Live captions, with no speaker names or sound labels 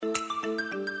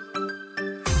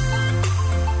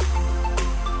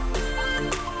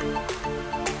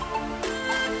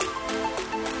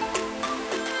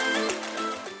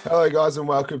Hello, guys, and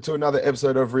welcome to another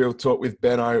episode of Real Talk with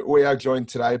Benno. We are joined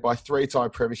today by three-time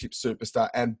Premiership superstar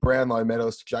and Brownlow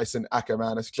medalist Jason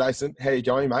Ackermanis. Jason, how you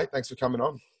going, mate? Thanks for coming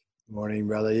on. Morning,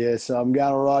 brother. Yes, I'm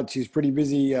going all right. She's pretty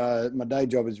busy. My day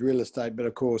job is real estate, but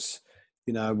of course,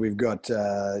 we've got,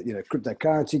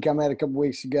 cryptocurrency come out a couple of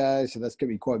weeks ago, so that's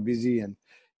kept me quite busy. And,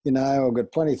 I've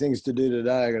got plenty of things to do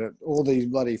today. I've got all these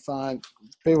bloody phone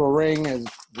people ring. There's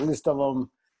a list of them.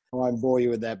 I won't bore you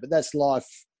with that, but that's life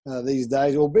these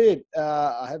days, albeit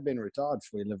I have been retired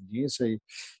for 11 years. So,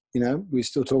 we're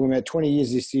still talking about 20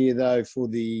 years this year, though, for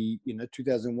the,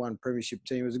 2001 Premiership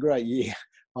team. It was a great year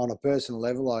on a personal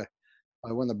level. I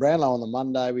won the Brownlow on the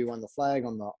Monday. We won the flag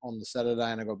on the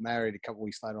Saturday, and I got married a couple of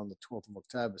weeks later on the 12th of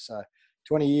October. So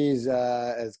 20 years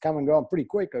has come and gone pretty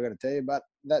quick, I got to tell you. But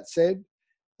that said,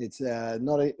 it's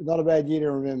not a bad year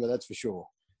to remember, that's for sure.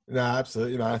 No,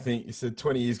 absolutely. I think you said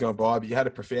 20 years gone by, but you had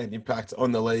a profound impact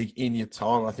on the league in your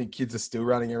time. I think kids are still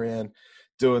running around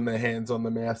doing their hands on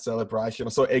the mouth celebration.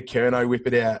 I saw Ed Kerno whip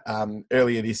it out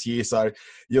earlier this year. So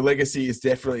your legacy is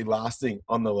definitely lasting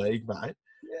on the league, mate.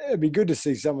 Yeah, it'd be good to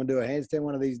see someone do a handstand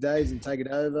one of these days and take it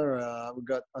over.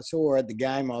 I saw her at the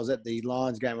game. I was at the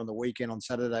Lions game on the weekend on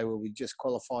Saturday where we just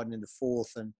qualified into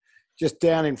fourth, and just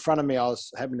down in front of me, I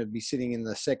was happened to be sitting in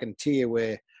the second tier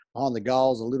where behind the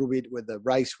goals a little bit with the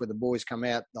race where the boys come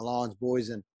out, the Lions boys,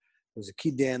 and there was a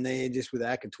kid down there just with the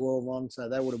ACCA 12 on, so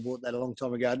they would have bought that a long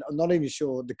time ago. I'm not even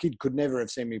sure the kid could never have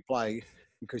seen me play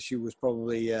because she was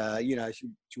probably, she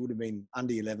would have been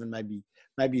under 11,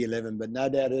 maybe 11, but no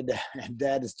doubt her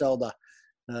dad has told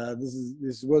her,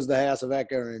 this was the house of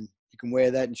ACCA and you can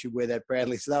wear that, and she'd wear that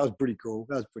proudly. So that was pretty cool.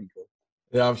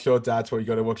 Yeah, I'm sure Dad's probably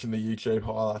got to watching the YouTube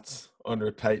highlights on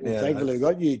repeat now. Thankfully, we've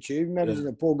got YouTube. Imagine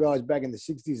the poor guys back in the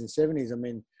 60s and 70s. I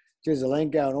mean,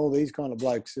 Jezelenko and all these kind of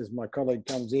blokes, as my colleague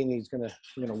comes in, we're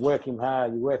gonna work him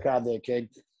hard. You work hard there, Keg.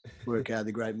 Work hard,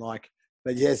 the great Mike.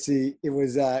 But yes, it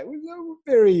was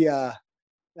very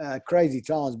crazy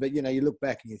times. But, you look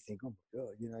back and you think, oh, my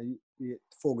God, you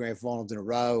 4 grand finals in a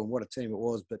row and what a team it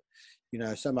was. But,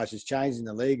 so much has changed in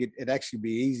the league. It'd actually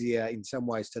be easier in some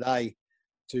ways today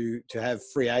to have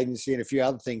free agency and a few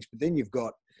other things. But then you've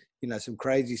got, some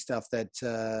crazy stuff that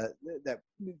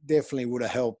definitely would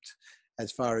have helped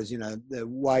as far as, the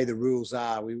way the rules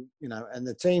are. And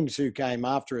the teams who came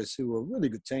after us who were really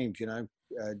good teams,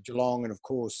 Geelong, and of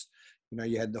course,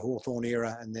 you had the Hawthorn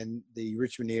era and then the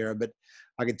Richmond era. But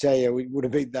I can tell you, we would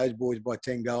have beat those boys by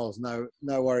 10 goals. No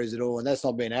worries at all. And that's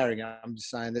not being arrogant. I'm just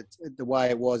saying that the way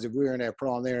it was, if we were in our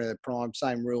prime, they're in their prime,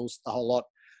 same rules, the whole lot,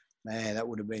 man, that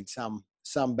would have been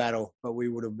some battle. But we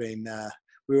would have been,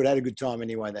 we would have had a good time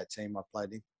anyway, that team I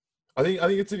played in. I think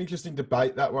it's an interesting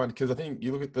debate, that one, because I think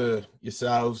you look at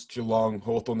yourselves, Geelong,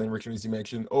 Hawthorn, then Richmond, as you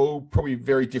mentioned, all probably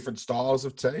very different styles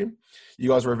of team. You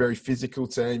guys were a very physical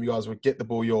team. You guys would get the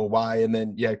ball your way, and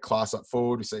then you had class up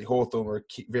forward. We see Hawthorn were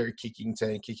a very kicking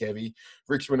team, kick heavy.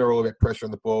 Richmond are all about pressure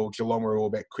on the ball. Geelong were all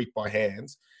about quick by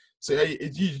hands. So do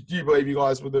you believe you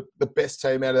guys were the best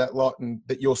team out of that lot, and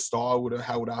that your style would have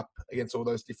held up against all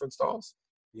those different styles?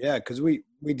 Yeah, because we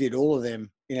did all of them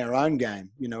in our own game.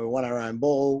 We won our own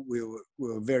ball. We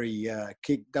were very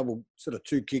double, sort of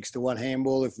 2 kicks to 1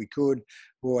 handball if we could.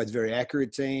 We were always very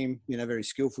accurate team, very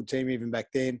skillful team even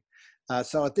back then.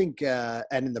 So I think,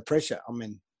 and in the pressure,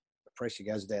 the pressure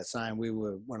goes without saying. We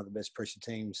were one of the best pressure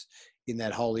teams in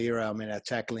that whole era. Our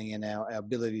tackling and our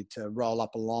ability to roll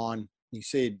up a line. You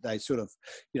see they sort of,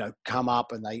 come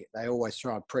up and they always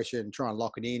try and pressure and try and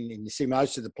lock it in. And you see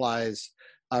most of the players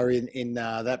are in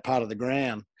that part of the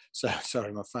ground. So,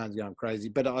 sorry, my phone's going crazy.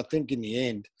 But I think in the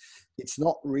end, it's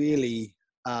not really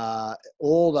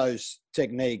all those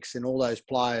techniques and all those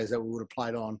players that we would have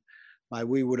played on.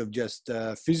 We would have just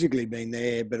physically been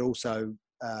there, but also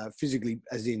physically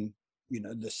as in,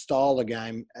 the style of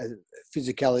game,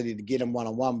 physicality to get them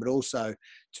one-on-one, but also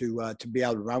to be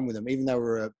able to run with them. Even though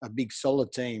we're a big,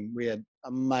 solid team, we had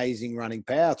amazing running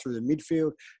power through the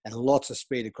midfield and lots of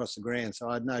speed across the ground. So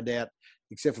I had no doubt,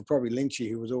 except for probably Lynchy,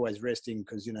 who was always resting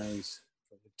because, he's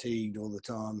fatigued all the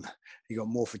time. He got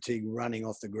more fatigue running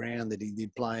off the ground than he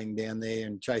did playing down there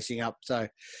and chasing up. So,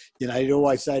 he'd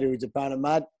always say to his opponent,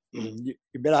 mate, you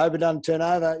better hope it doesn't turn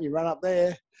over. You run up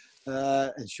there.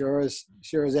 And sure as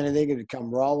anything, it'd come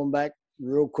rolling back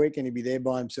real quick and he'd be there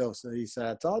by himself. So he said,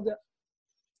 I told you.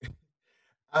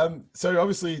 So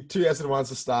obviously 2001's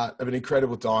the start of an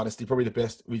incredible dynasty, probably the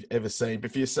best we've ever seen.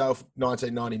 But for yourself,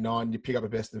 1999, you pick up a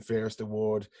Best and Fairest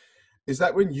award. Is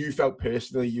that when you felt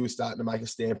personally you were starting to make a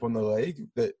stamp on the league?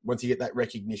 That once you get that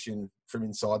recognition from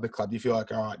inside the club, do you feel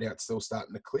like, all right, now it's still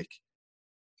starting to click?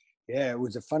 Yeah, it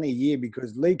was a funny year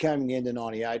because Lee came in the end of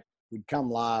 98. we'd come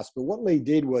last. But what Lee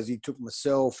did was he took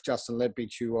myself, Justin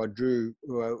Lepich, who I drew,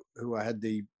 who I had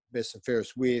the best and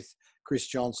fairest with, Chris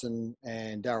Johnson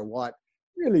and Darryl White,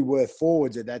 really were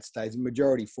forwards at that stage,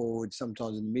 majority forwards,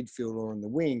 sometimes in the midfield or in the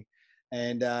wing,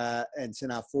 and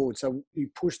centre forward. So he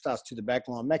pushed us to the back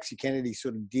line. Maxi Kennedy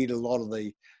sort of did a lot of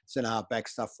the centre half back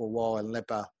stuff for a while, and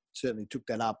Leper certainly took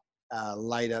that up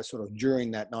later, sort of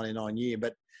during that 99 year.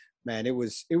 But man, it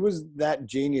was that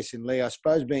genius in Lee. I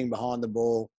suppose being behind the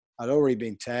ball, I'd already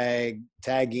been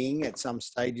tagging at some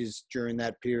stages during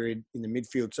that period in the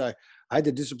midfield. So I had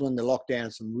to discipline the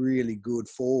lockdown some really good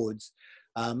forwards.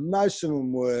 Most of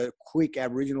them were quick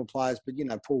Aboriginal players, but,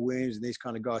 Paul Williams and these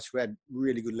kind of guys who had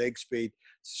really good leg speed,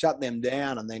 shut them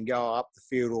down and then go up the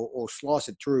field or slice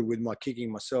it through with my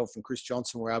kicking. Myself and Chris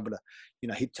Johnson were able to,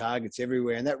 hit targets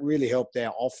everywhere. And that really helped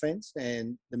our offense.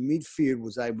 And the midfield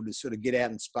was able to sort of get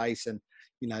out in space and,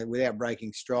 without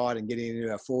breaking stride and getting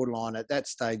into our forward line. At that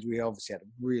stage, we obviously had a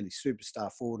really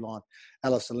superstar forward line.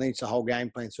 Alistair Lynch, the whole game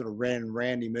plan sort of ran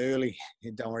around him early.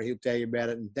 Don't worry, he'll tell you about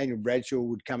it. And Daniel Bradshaw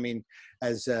would come in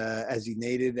as he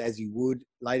needed, as he would,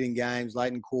 late in games,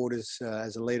 late in quarters,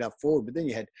 as a lead up forward. But then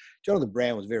you had Jonathan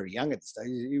Brown was very young at the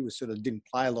stage. He was didn't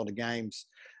play a lot of games.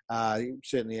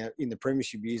 Certainly in the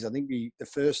premiership years, I think the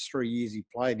first 3 years he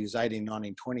played, he was 18,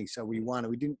 19, 20. So we won.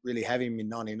 We didn't really have him in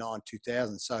 99,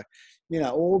 2000. So,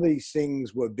 all these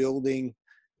things were building,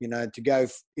 to go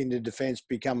into defence,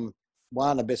 become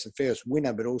one, a best and fairest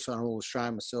winner, but also an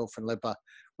All-Australian. Myself and Leper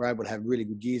were able to have really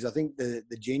good years. I think the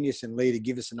genius in Lee to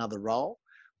give us another role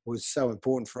was so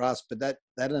important for us, but that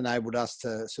enabled us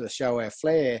to sort of show our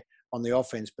flair on the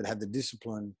offence, but have the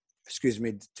discipline,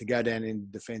 to go down in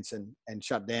defence and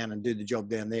shut down and do the job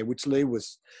down there, which Lee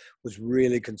was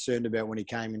really concerned about when he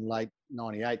came in late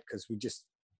 98, because we're just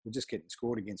getting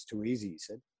scored against too easy, he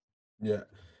said. Yeah,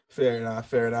 fair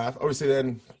enough. Obviously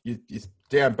then you're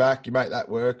down back, you make that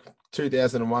work.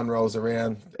 2001 rolls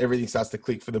around, everything starts to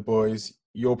click for the boys.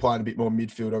 You're playing a bit more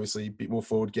midfield, obviously, a bit more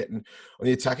forward, getting on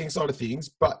the attacking side of things.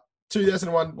 But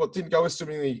 2001, what didn't go as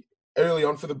swimmingly early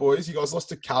on for the boys. You guys lost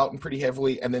to Carlton pretty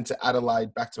heavily and then to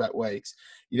Adelaide back-to-back weeks.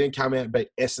 You then come out and beat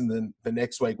Essendon the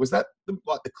next week. Was that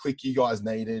the click you guys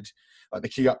needed, like the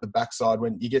kick up the backside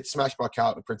when you get smashed by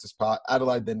Carlton at Princess Park,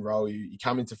 Adelaide then roll you, you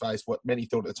come into face what many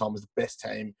thought at the time was the best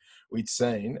team we'd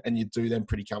seen, and you do them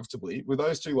pretty comfortably. Were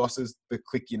those two losses the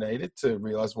click you needed to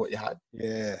realise what you had?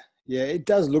 Yeah, it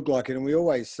does look like it. And we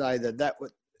always say I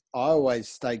always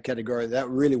state category, that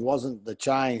really wasn't the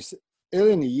change.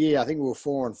 Early in the year, I think we were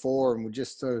 4-4 and we're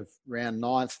just sort of around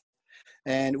 9th.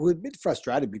 And we were a bit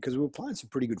frustrated because we were playing some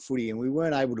pretty good footy and we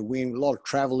weren't able to win. A lot of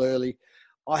travel early.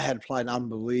 I had played an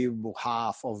unbelievable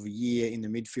half of a year in the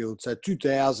midfield. So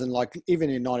 2000, even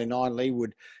in 99, Lee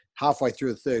would, halfway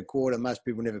through the third quarter, most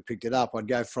people never picked it up. I'd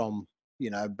go from,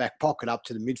 back pocket up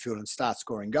to the midfield and start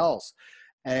scoring goals.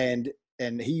 And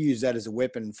he used that as a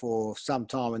weapon for some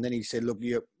time. And then he said, look,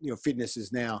 your fitness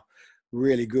is now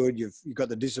really good. You've got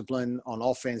the discipline on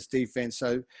offense, defense.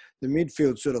 So the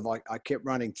midfield I kept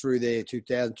running through there.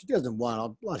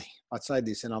 2001, I'd say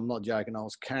this, and I'm not joking, I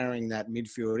was carrying that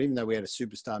midfield, even though we had a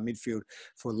superstar midfield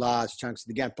for large chunks of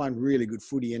the game, playing really good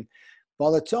footy. And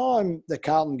by the time the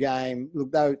Carlton game,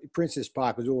 though Princess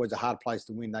Park was always a hard place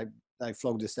to win, they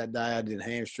flogged us that day. I did a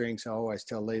hamstring, so I always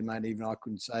tell Lee, mate, even I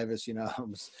couldn't save us. It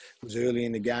was early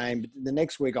in the game. But the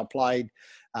next week I played,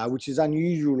 which is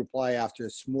unusual to play after a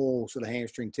small sort of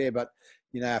hamstring tear. But,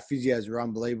 our physios were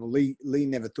unbelievable. Lee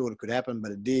never thought it could happen,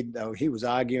 but it did. He was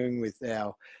arguing with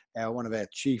one of our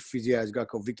chief physios, a guy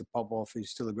called Victor Popov, who's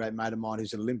still a great mate of mine,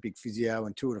 who's an Olympic physio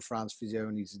and Tour de France physio,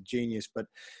 and he's a genius. But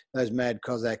those mad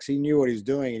Cossacks, he knew what he was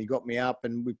doing, and he got me up.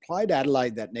 And we played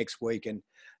Adelaide that next week, and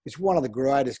it's one of the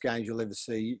greatest games you'll ever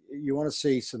see. You want to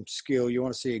see some skill. You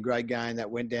want to see a great game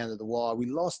that went down to the wire. We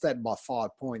lost that by 5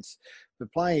 points.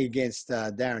 But playing against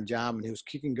Darren Jarman, he was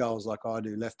kicking goals like I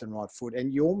do, left and right foot.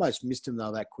 And you almost missed him,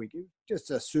 though, that quick. It was just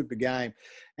a super game.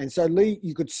 And so Lee,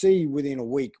 you could see within a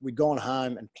week, we'd gone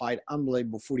home and played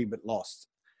unbelievable footy but lost.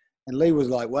 And Lee was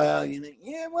like, well, it's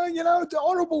an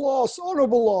honourable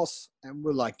loss. And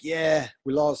we're like, yeah,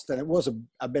 we lost. And it was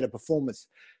a better performance.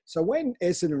 So when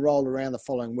Essendon rolled around the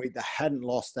following week, they hadn't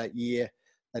lost that year.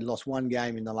 They'd lost one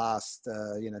game in the last,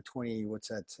 20,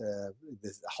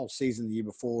 the whole season the year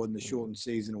before, and the shortened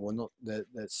season, or not,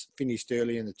 that's finished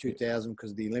early in the 2000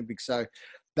 because of the Olympics. So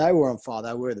they were on fire.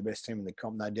 They were the best team in the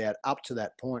comp, no doubt, up to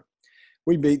that point.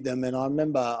 We beat them, and I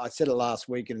remember I said it last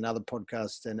week in another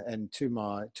podcast, and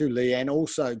to Lee, and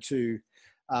also to,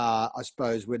 I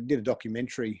suppose, we did a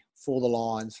documentary for the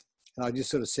Lions, and I just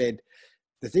sort of said,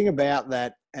 the thing about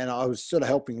that, and I was sort of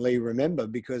helping Lee remember,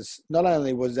 because not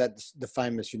only was that the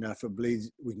famous, if it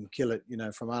bleeds, we can kill it,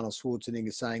 from Arnold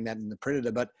Schwarzenegger saying that in The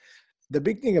Predator, but the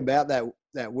big thing about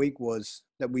that week was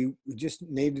that we just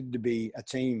needed to be a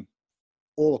team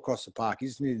all across the park. You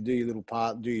just need to do your little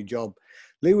part, do your job.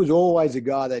 Lee was always a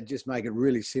guy that just make it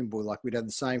really simple. Like we'd have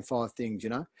the same 5 things,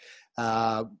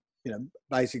 uh,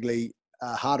 basically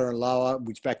harder and lower,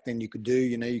 which back then you could do.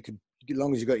 You could, as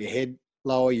long as you got your head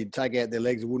lower, you'd take out their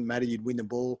legs. It wouldn't matter. You'd win the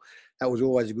ball. That was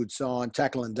always a good sign.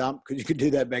 Tackle and dump, because you could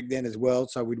do that back then as well.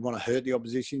 So we'd want to hurt the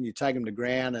opposition. You take them to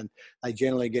ground, and they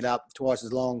generally get up twice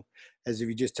as long as if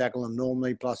you just tackle them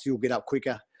normally. Plus, you'll get up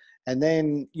quicker. And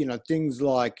then, things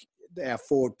like our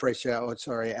forward pressure,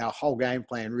 our whole game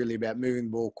plan really about moving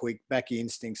the ball quick, back your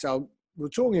instinct. So we're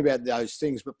talking about those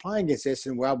things, but playing against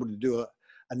Essendon, we're able to do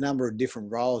a number of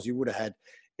different roles. You would have had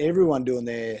everyone doing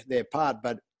their part,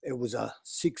 but it was a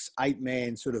 6-8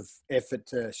 man sort of effort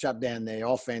to shut down their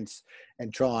offense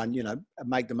and try and,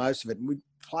 make the most of it. And we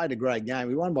played a great game.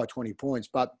 We won by 20 points,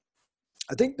 but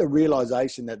I think the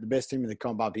realisation that the best team in the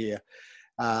comp up here,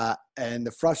 and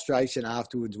the frustration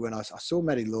afterwards when I saw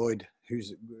Matty Lloyd,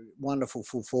 who's a wonderful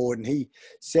full forward, and he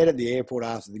said at the airport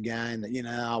after the game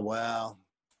that, well,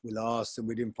 we lost and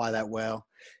we didn't play that well.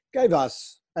 Gave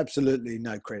us absolutely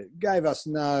no credit. Gave us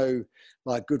no,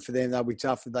 good for them, they'll be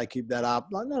tough if they keep that up.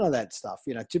 None of that stuff.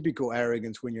 Typical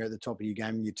arrogance when you're at the top of your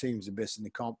game and your team's the best in the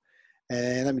comp.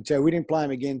 And let me tell you, we didn't play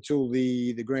them again until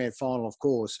the grand final, of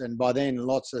course. And by then,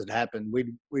 lots had happened.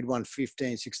 We'd won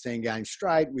 15, 16 games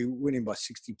straight. We were winning by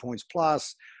 60 points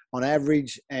plus on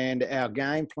average. And our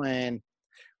game plan,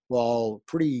 while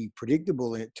pretty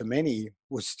predictable to many,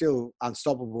 was still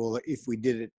unstoppable if we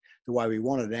did it the way we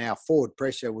wanted. And our forward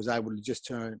pressure was able to just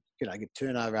get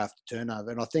turnover after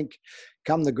turnover. And I think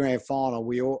come the grand final,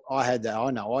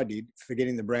 I did,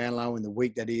 forgetting the Brownlow and the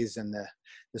week that is, and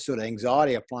the sort of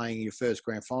anxiety of playing your first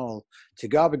grand final, to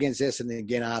go up against Essendon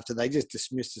again after they just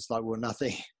dismissed us like we're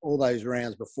nothing all those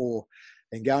rounds before,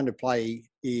 and going to play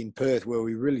in Perth where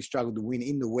we really struggled to win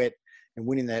in the wet and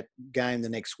winning that game the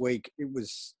next week. It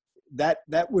was that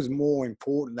was more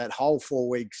important, that whole 4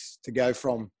 weeks, to go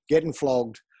from getting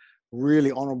flogged,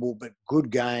 really honourable but good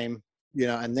game,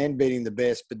 and then beating the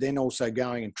best, but then also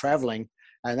going and travelling.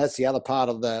 And that's the other part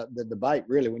of the debate,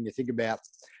 really, when you think about,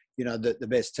 the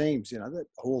best teams,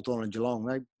 Hawthorn and Geelong,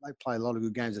 they play a lot of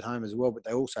good games at home as well, but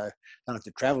they also don't have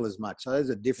to travel as much. So there's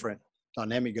a different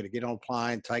dynamic. You've got to get on a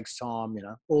plane, takes time,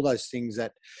 all those things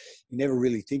that you never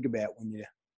really think about when you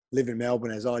live in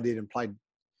Melbourne, as I did, and played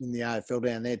in the AFL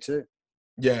down there too.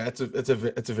 Yeah, it's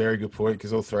a very good point,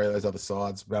 because all 3 of those other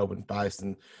sides Melbourne based,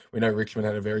 and we know Richmond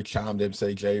had a very charmed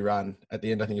MCG run at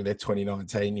the end, I think, of their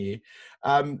 2019 year.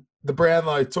 The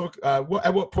Brownlow talk.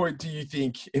 At what point do you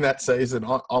think in that season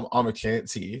I'm a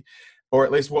chance here, or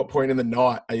at least what point in the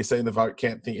night are you seeing the vote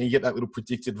count thing and you get that little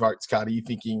predicted votes card? Are you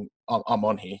thinking I'm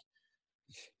on here?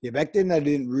 Yeah, back then they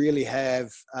didn't really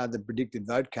have the predicted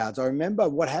vote cards. I remember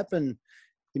what happened.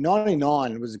 In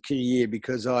 99 was a key year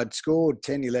because I'd scored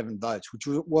 10, 11 votes, which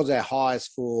was our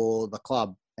highest for the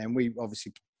club. And we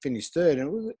obviously finished third.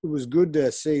 And it was good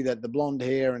to see that the blonde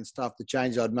hair and stuff, the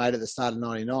change I'd made at the start of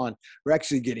 99, were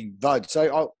actually getting votes.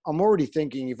 So I'm already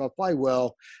thinking, if I play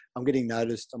well, I'm getting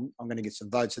noticed, I'm going to get some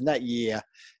votes. And that year,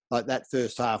 that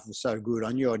first half was so good,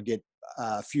 I knew I'd get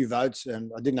a few votes,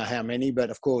 and I didn't know how many. But,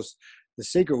 of course, the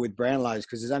secret with Brownlow is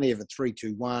because there's only ever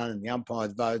 3-2-1 and the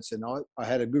umpires votes, and I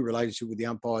had a good relationship with the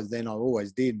umpires then. I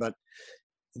always did, but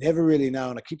you never really know.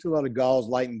 And I kicked a lot of goals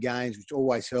late in games, which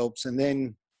always helps. And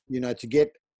then,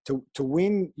 to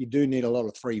win, you do need a lot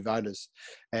of 3 voters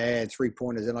and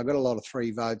 3-pointers. And I got a lot of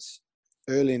 3 votes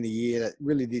early in the year that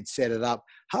really did set it up.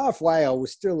 Halfway, I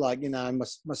was still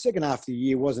my second half of the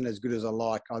year wasn't as good as I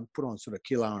like. I put on sort of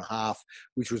 1.5 kg,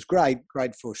 which was great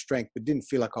for strength, but didn't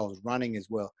feel like I was running as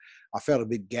well. I felt a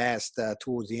bit gassed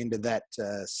towards the end of that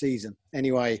season.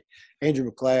 Anyway, Andrew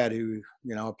McLeod, who,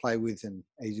 I play with, and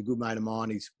he's a good mate of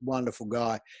mine. He's a wonderful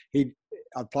guy.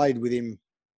 I played with him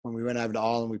when we went over to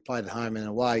Ireland. We played at home and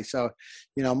away. So,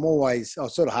 I was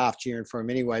sort of half cheering for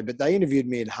him anyway, but they interviewed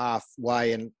me at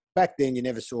halfway, and back then you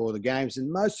never saw the games, and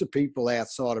most of the people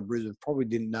outside of Brisbane probably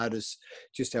didn't notice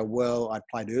just how well I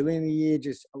played early in the year.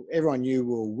 Just everyone knew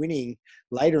we were winning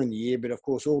later in the year, but of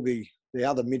course all the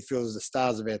other midfielders, the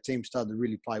stars of our team, started to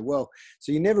really play well.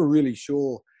 So you're never really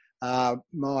sure. Our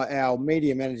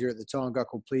media manager at the time, a guy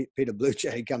called Peter Blucher,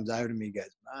 he comes over to me, he goes,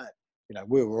 "Mate,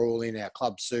 we were all in our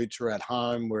club suits. We're at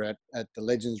home. We're at the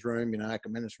Legends room,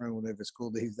 Ackermanis room, whatever it's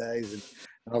called these days.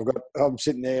 And I'm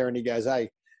sitting there, and he goes, hey,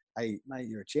 mate,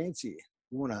 you're a chance here.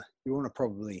 You wanna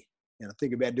probably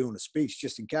think about doing a speech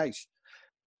just in case."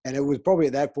 And it was probably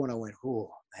at that point I went, oh,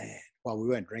 man. Well, we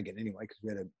weren't drinking anyway because we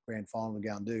had a grand final to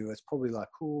go and do. It's probably like,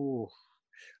 oh,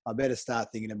 I better start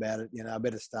thinking about it. I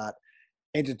better start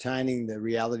entertaining the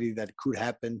reality that it could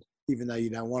happen, even though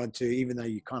you don't want it to, even though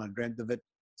you kind of dreamt of it.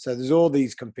 So there's all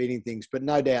these competing things. But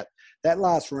no doubt, that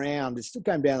last round, it still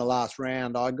came down to the last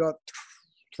round. I got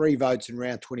 3 votes in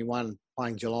round 21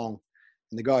 playing Geelong.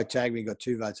 And the guy who tagged me got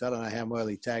 2 votes. I don't know how well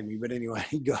he tagged me, but anyway,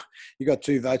 he got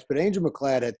 2 votes. But Andrew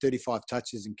McLeod had 35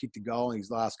 touches and kicked a goal in his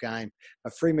last game.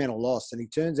 A Fremantle lost, and he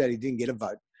turns out he didn't get a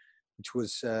vote, which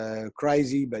was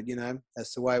crazy. But,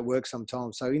 that's the way it works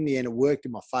sometimes. So in the end, it worked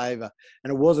in my favour.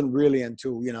 And it wasn't really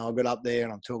until, I got up there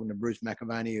and I'm talking to Bruce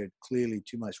McAvaney, who had clearly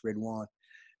too much red wine.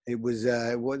 It was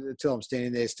until I'm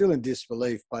standing there still in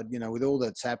disbelief. But, with all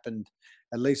that's happened,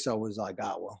 at least I was like,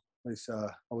 well.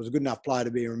 I was a good enough player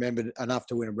to be remembered enough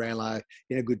to win a Brownlow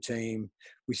in a good team.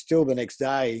 We still, the next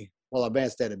day, while I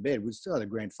bounced out of bed, we still had a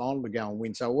grand final to go and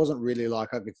win. So it wasn't really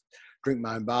like I could drink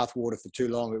my own bathwater for too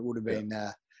long. It would have been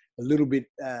a little bit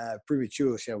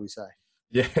premature, shall we say.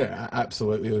 Yeah,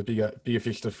 absolutely. It was a bigger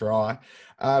fish to fry.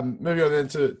 Moving on then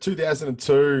to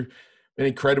 2002, an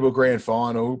incredible grand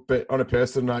final. But on a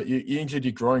personal note, you injured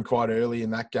your groin quite early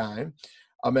in that game.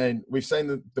 I mean, we've seen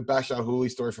the Bashar Hooley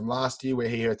story from last year where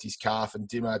he hurts his calf and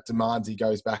Dimmer demands he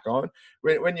goes back on.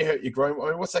 When you hurt your groin, I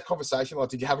mean, what's that conversation like?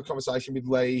 Did you have a conversation with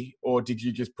Lee, or did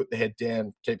you just put the head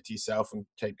down, keep it to yourself and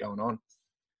keep going on?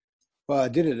 Well, I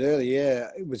did it early, yeah.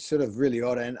 It was sort of really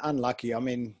odd and unlucky. I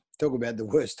mean, talk about the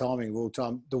worst timing of all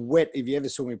time. The wet, if you ever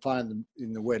saw me playing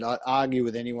in the wet, I'd argue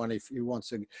with anyone if he wants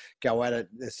to go at it,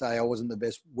 they say I wasn't the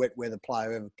best wet weather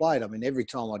player ever played. I mean, every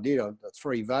time I did, I got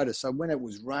 3 voters. So when it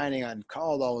was raining and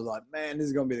cold, I was like, man, this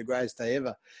is going to be the greatest day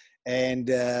ever. And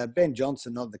Ben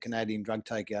Johnson, not the Canadian drug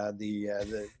taker,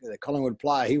 the Collingwood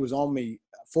player, he was on me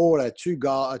forward, 2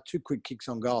 quick kicks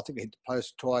on goal. I think he hit the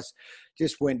post twice.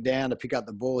 Just went down to pick up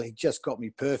the ball. He just got me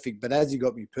perfect. But as he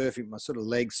got me perfect, my sort of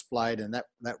legs splayed and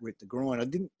that ripped the groin. I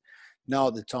didn't know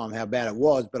at the time how bad it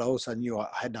was, but I also knew I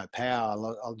had no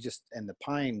power. And the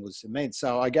pain was immense.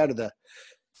 So I go to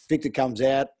Victor comes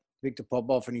out, Victor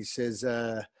Popov, and he says,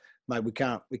 mate, we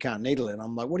can't needle it. And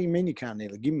I'm like, what do you mean you can't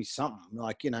needle it? Give me something.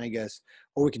 Like, he goes,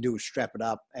 all we can do is strap it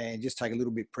up and just take a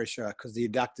little bit of pressure because the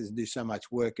adductors do so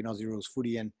much work in Aussie rules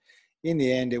footy. And in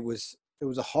the end, it was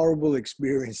a horrible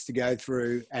experience to go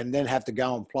through and then have to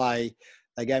go and play.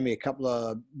 They gave me a couple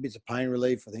of bits of pain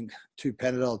relief. I think 2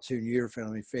 Panadol, 2 Nurofen.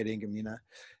 I mean, fair dinkum,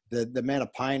 The amount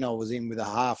of pain I was in with a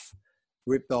half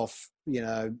ripped off,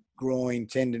 groin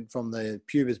tendon from the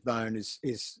pubis bone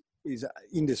is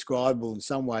indescribable in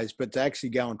some ways. But to actually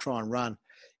go and try and run,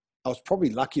 I was probably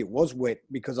lucky it was wet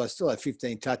because I still had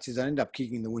 15 touches. I ended up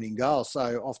kicking the winning goal.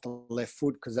 So off the left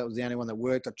foot, because that was the only one that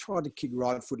worked. I tried to kick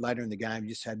right foot later in the game,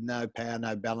 just had no power,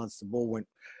 no balance. The ball went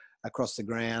across the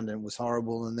ground and it was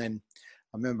horrible. And then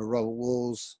I remember Robert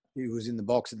Walls, he was in the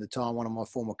box at the time, one of my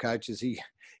former coaches. He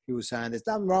was saying, there's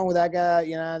nothing wrong with that guy.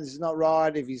 this is not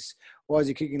right. Why is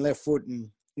he kicking left foot? And,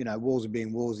 Walls are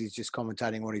being Walls. He's just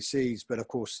commentating what he sees. But of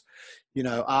course,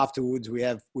 afterwards we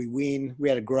win. We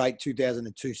had a great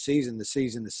 2002 season, the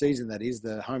season that is,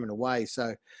 the home and away.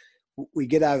 So we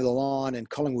get over the line, and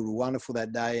Collingwood were wonderful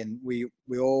that day. And we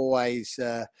always,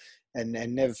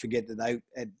 and never forget that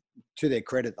they, to their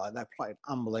credit, though, they played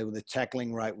unbelievable. The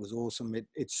tackling rate was awesome.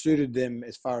 It suited them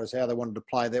as far as how they wanted to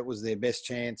play. That was their best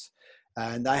chance.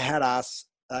 And they had us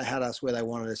where they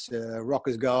wanted us.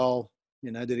 Rocker's goal,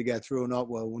 did it go through or not?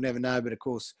 Well, we'll never know. But of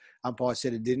course, umpire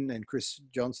said it didn't, and Chris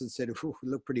Johnson said it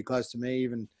looked pretty close to me.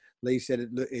 Even Lee said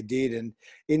it did. And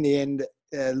in the end,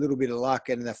 a little bit of luck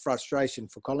and the frustration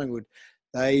for Collingwood,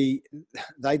 they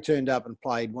turned up and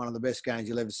played one of the best games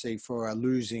you'll ever see for a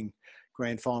losing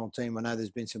grand final team. I know there's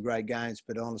been some great games,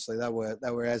 but honestly, they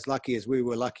were as lucky as we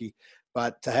were lucky.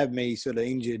 But to have me sort of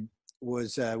injured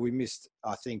was we missed,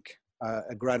 I think,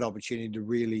 a great opportunity to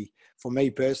really, for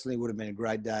me personally, would have been a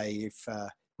great day if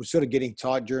we're sort of getting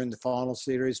tight during the final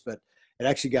series. But it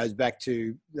actually goes back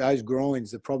to those groins.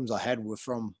 The problems I had were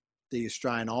from the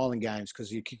Australian Island games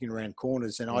because you're kicking around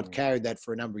corners, and I'd carried that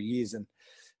for a number of years. And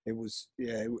it was,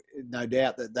 no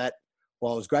doubt that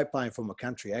while it was great playing for my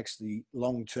country, actually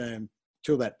long term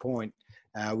till that point,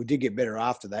 we did get better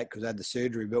after that because I had the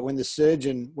surgery. But when the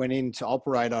surgeon went in to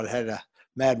operate, I'd had a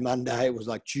mad Monday. It was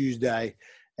like Tuesday.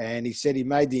 And he said he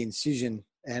made the incision.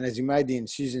 And as he made the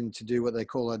incision to do what they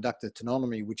call adductor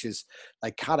tenotomy, which is they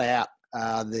cut out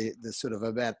the sort of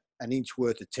about an inch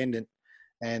worth of tendon,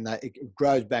 and it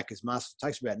grows back as muscle. It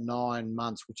takes about 9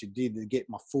 months, which it did, to get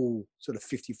my full sort of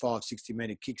 55,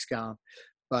 60-metre kicks going.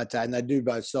 But and they do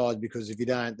both sides, because if you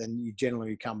don't, then you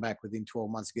generally come back within 12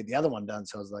 months to get the other one done.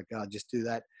 So I was like, just do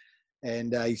that.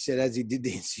 And he said as he did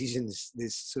the incision,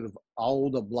 this sort of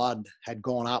older blood had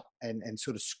gone up and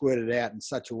sort of squirted out in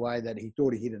such a way that he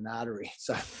thought he hit an artery.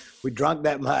 So we drunk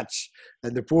that much,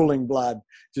 and the pooling blood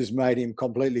just made him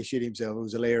completely shit himself. It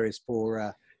was hilarious,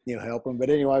 poor Neil Halpin. But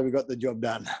anyway, we got the job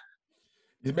done.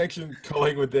 You mentioned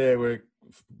Collingwood there were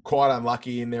quite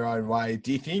unlucky in their own way.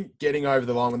 Do you think getting over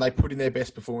the line, when they put in their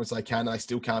best performance they can and they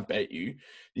still can't beat you,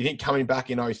 do you think coming back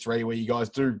in 03 where you guys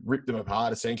do rip them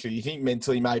apart essentially, you think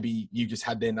mentally maybe you just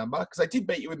had their number? Because they did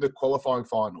beat you in the qualifying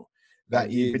final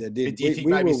that year. But do you think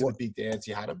maybe some of the big downs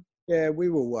you had them? Yeah, we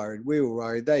were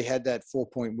worried. They had that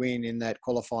 4-point win in that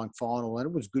qualifying final, and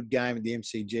it was a good game at the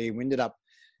MCG.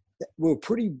 We were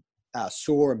pretty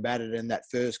sore and battered in that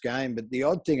first game. But the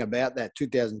odd thing about that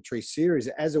 2003 series,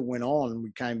 as it went on,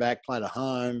 we came back, played at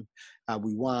home,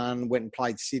 we won, went and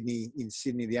played Sydney,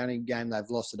 the only game they've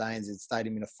lost at ANZ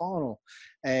Stadium in a final.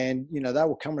 And, they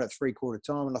were coming at three-quarter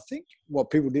time. And I think what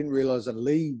people didn't realise, that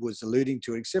Lee was alluding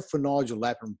to it, except for Nigel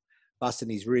Lapham busting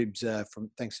his ribs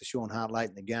thanks to Sean Hart late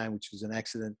in the game, which was an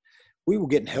accident, we were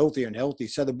getting healthier and healthy.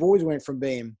 So the boys went from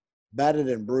being battered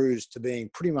and bruised to being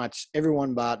pretty much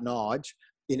everyone but Nige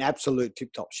in absolute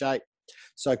tip-top shape.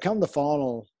 So come the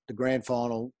final, the grand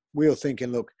final, we were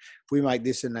thinking, look, if we make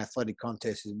this an athletic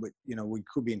contest, we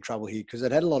could be in trouble here, because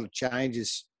it had a lot of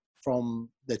changes from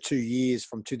the 2 years,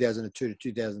 from 2002 to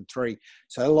 2003.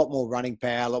 So a lot more running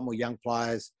power, a lot more young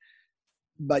players.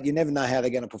 But you never know how they're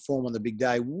going to perform on the big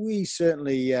day. We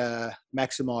certainly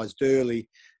maximised early,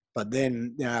 but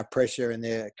then our pressure and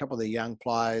a couple of the young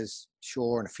players,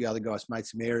 Shaw and a few other guys, made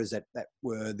some errors that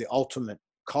were the ultimate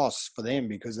costs for them,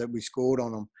 because we scored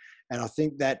on them. And I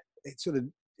think that it's sort of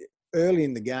early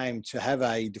in the game to have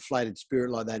a deflated spirit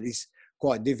like that is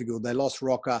quite difficult. They lost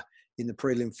Rocker in the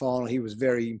prelim final. He was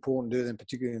very important to them,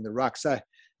 particularly in the ruck. So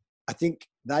I think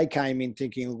they came in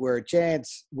thinking we're a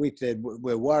chance.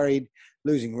 We're worried.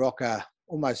 Losing Rocker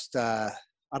almost, I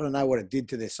don't know what it did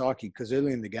to their psyche, because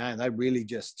early in the game, they really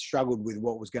just struggled with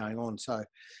what was going on. So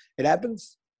it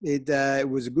happens. It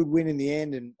was a good win in the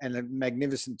end, and a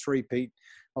magnificent three-peat.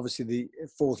 Obviously, the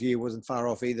fourth year wasn't far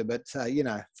off either. But,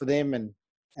 for them,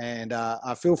 and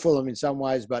I feel for them in some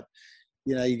ways, but,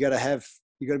 you got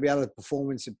to be able to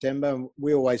perform in September.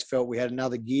 We always felt we had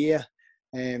another gear,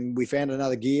 and we found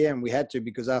another gear, and we had to,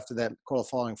 because after that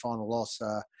qualifying final loss,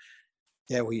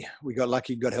 we got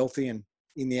lucky, got healthy, and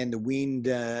in the end, the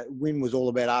win was all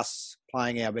about us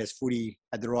playing our best footy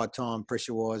at the right time,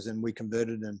 pressure-wise, and we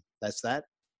converted, and that's that.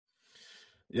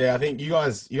 Yeah, I think you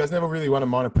guys never really won a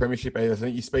minor premiership either. I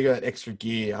think you speak of that extra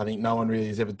gear. I think no one really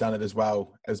has ever done it as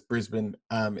well as Brisbane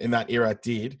in that era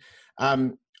did.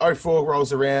 04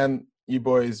 rolls around, you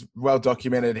boys well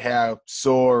documented how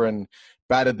sore and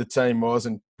battered the team was,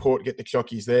 and Port get the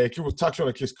chockies there. We'll touch on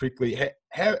it just quickly.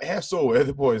 How sore were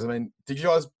the boys? I mean, did you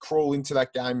guys crawl into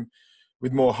that game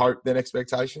with more hope than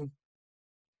expectation?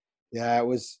 Yeah, it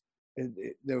was.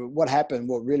 What happened,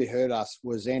 what really hurt us,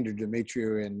 was Andrew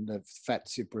Demetriou and the fat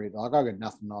Cypriot. I got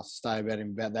nothing nice to say about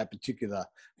him about that particular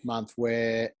month,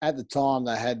 where at the time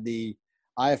they had the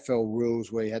AFL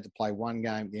rules where you had to play one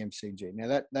game at the MCG.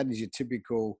 Now, that is your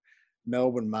typical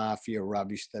Melbourne Mafia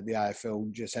rubbish that the AFL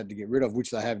just had to get rid of,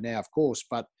 which they have now, of course.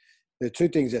 But there are two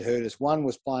things that hurt us. One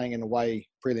was playing in a way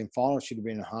prelim final, should have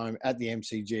been at home at the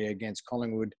MCG against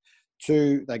Collingwood.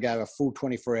 Two, they gave a full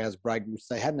 24 hours break, which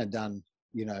they hadn't done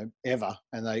ever,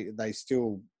 and they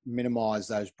still minimise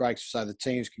those breaks so the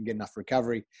teams can get enough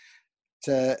recovery.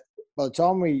 By the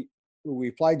time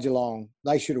we played Geelong,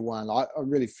 they should have won. I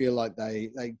really feel like they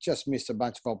just missed a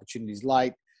bunch of opportunities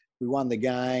late. We won the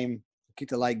game,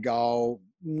 kicked a late goal,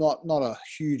 not a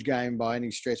huge game by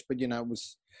any stretch, but it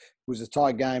was a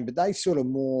tight game. But they sort of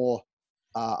more,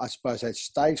 I suppose, had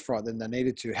stage fright than they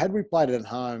needed to. Had we played it at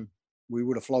home, we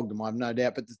would have flogged them, I have no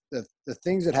doubt. But the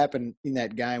things that happened in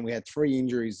that game, we had 3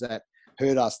 injuries that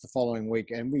hurt us the following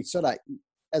week. And we sort of,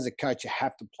 as a coach, you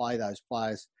have to play those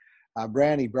players.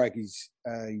 Brownie broke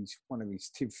one of his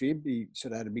tib fib. He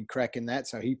sort of had a big crack in that,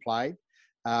 so he played.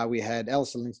 We had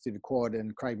Alistair Lynch did a quad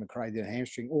and Craig McRae did a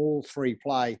hamstring. All 3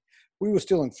 play. We were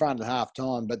still in front at half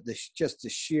time, but just the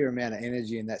sheer amount of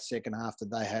energy in that second half that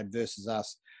they had versus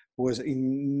us was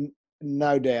in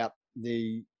no doubt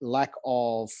the lack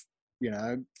of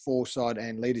foresight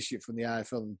and leadership from the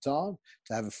AFL at the time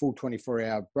to have a full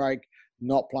 24-hour break,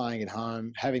 not playing at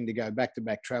home, having to go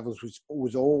back-to-back travels, which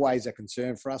was always a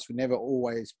concern for us. We never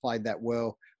always played that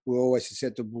well. We were always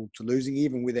susceptible to losing,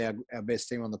 even with our best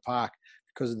team on the park,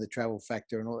 because of the travel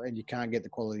factor and you can't get the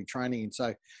quality training. And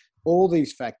so all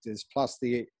these factors, plus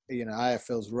the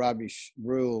AFL's rubbish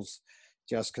rules,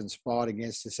 just conspired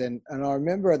against us. And I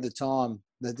remember at the time,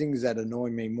 the things that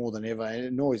annoyed me more than ever, and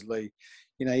it annoys Lee,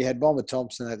 you know, you had Bomber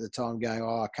Thompson at the time going,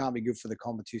 "Oh, I can't be good for the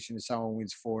competition if someone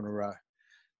wins 4 in a row."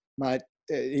 Mate,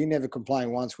 he never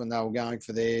complained once when they were going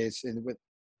for theirs. And with,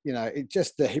 you know, it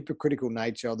just the hypocritical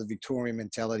nature of the Victorian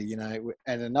mentality, you know.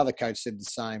 And another coach said the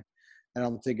same. And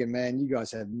I'm thinking, man, you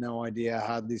guys have no idea how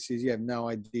hard this is. You have no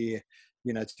idea,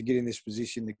 you know, to get in this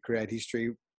position to create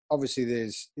history. Obviously,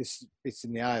 it's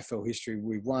in the AFL history.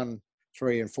 We've won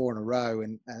 3 and 4 in a row,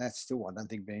 and that's still, I don't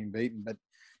think, being beaten. But,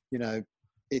 you know,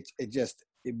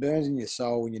 it burns in your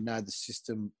soul when you know the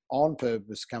system on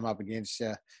purpose come up against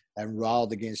you and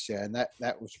railed against you. And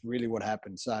that was really what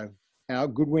happened. So, you know,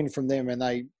 good win from them. And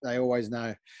they always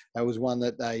know that was one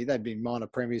that they'd been minor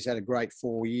premiers, had a great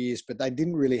 4 years, but they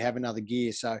didn't really have another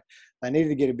gear. So they needed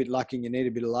to get a bit lucky, and you need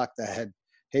a bit of luck. They had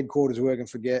headquarters working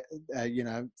for them.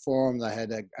 They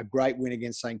had a great win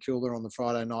against St Kilda on the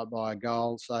Friday night by a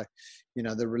goal. So, you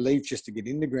know, the relief just to get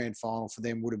in the grand final for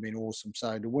them would have been awesome.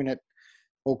 So to win it,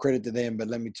 all credit to them. But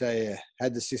let me tell you,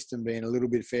 had the system been a little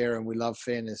bit fairer, and we love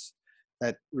fairness,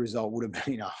 that result would have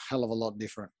been a hell of a lot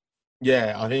different.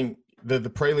 Yeah, I think the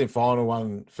prelim final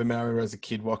one, for me, I remember as a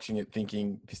kid watching it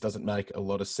thinking this doesn't make a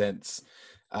lot of sense.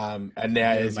 And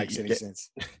now it makes any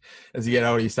sense. As you get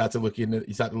older, you start to look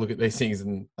at these things,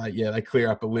 and they clear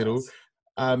up a little.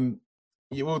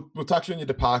 We'll touch on your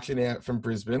departure now from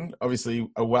Brisbane. Obviously,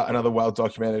 another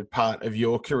well-documented part of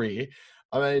your career.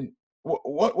 I mean,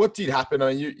 what did happen?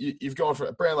 I mean, you've gone for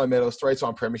a Brownlow medalist,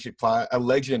 3-time premiership player, a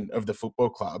legend of the football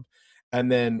club,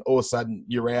 and then all of a sudden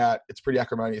you're out. It's pretty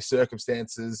acrimonious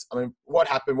circumstances. I mean, what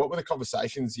happened? What were the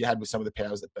conversations you had with some of the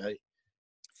powers that be?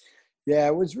 Yeah,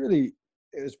 it was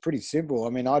pretty simple. I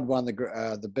mean, I'd won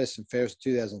the best and fairest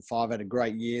in 2005, had a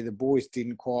great year. The boys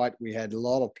didn't quite. We had a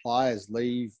lot of players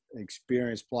leave,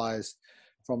 experienced players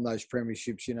from those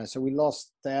premierships, you know. So we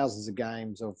lost thousands of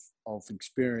games of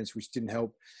experience, which didn't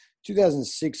help.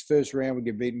 2006, first round, we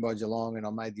get beaten by Geelong, and I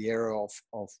made the error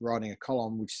of writing a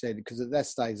column which said, because at that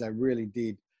stage they really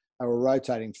did, they were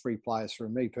rotating 3 players for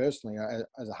me personally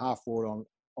as a half forward on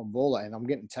baller, and I'm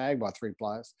getting tagged by 3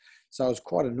 players. So it was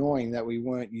quite annoying that we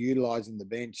weren't utilising the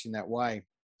bench in that way.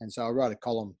 And so I wrote a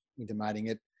column intimating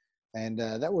it. And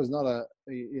that was not a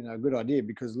good idea,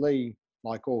 because Lee,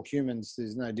 like all humans,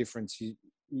 there's no difference.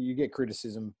 You get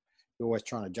criticism. You're always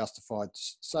trying to justify it.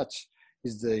 Such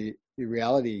is the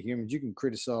reality of humans. You can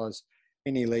criticise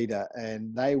any leader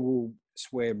and they will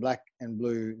swear black and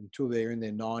blue until they're in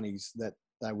their 90s that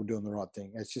they were doing the right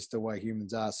thing. It's just the way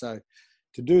humans are. So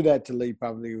to do that to Lee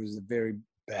publicly was a very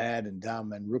bad and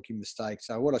dumb and rookie mistake.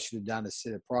 So what I should have done is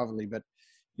said it privately. But,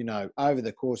 you know, over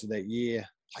the course of that year, I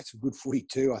played some good footy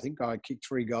too. I think I kicked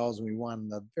 3 goals and we won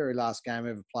the very last game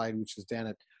I ever played, which was down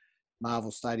at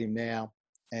Marvel Stadium now.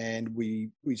 And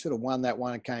we sort of won that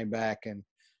one and came back, and,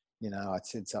 you know, I'd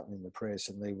said something in the press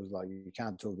and Lee was like, you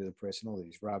can't talk to the press and all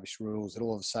these rubbish rules. And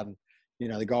all of a sudden, you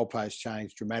know, the goalpost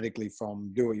changed dramatically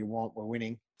from do what you want, we're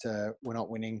winning, to we're not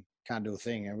winning, can't do a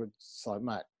thing. And it's like,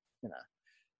 mate, you know,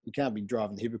 you can't be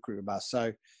driving the hypocrite bus.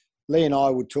 So Lee and I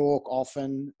would talk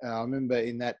often. I remember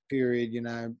in that period, you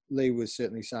know, Lee was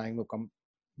certainly saying, look,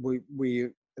 we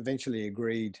eventually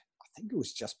agreed, I think it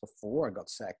was just before I got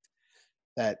sacked,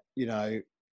 that, you know,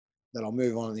 that I'll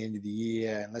move on at the end of the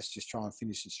year and let's just try and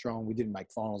finish it strong. We didn't make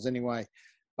finals anyway.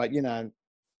 But, you know,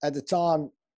 at the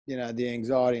time, you know, the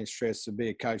anxiety and stress to be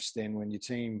a coach then when your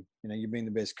team, you know, you've been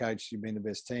the best coach, you've been the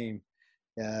best team.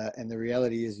 And the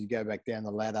reality is you go back down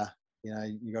the ladder, you know,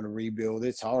 you got to rebuild.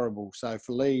 It's horrible. So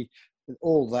for Lee,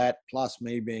 all that, plus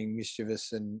me being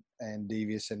mischievous and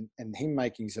devious and him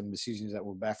making some decisions that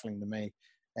were baffling to me,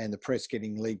 and the press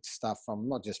getting leaked stuff from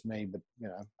not just me, but, you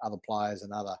know, other players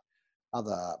and other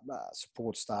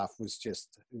support staff was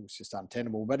just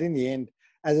untenable. But in the end,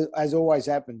 as always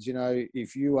happens, you know,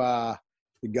 if you are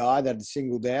the guy that is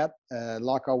singled out,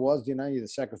 like I was, you know, you're the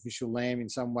sacrificial lamb in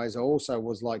some ways. I also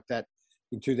was like that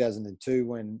in 2002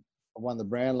 when I won the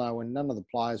Brownlow, when none of the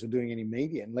players were doing any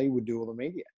media, and Lee would do all the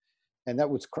media. And that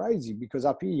was crazy, because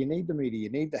up here you need the media, you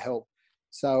need the help.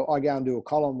 So I go and do a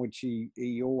column, which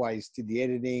he always did the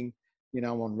editing. You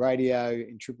know, I'm on radio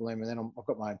in Triple M, and then I've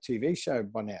got my own TV show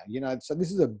by now. You know, so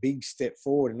this is a big step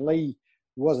forward. And Lee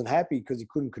wasn't happy because he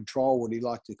couldn't control what he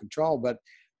liked to control. But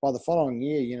by the following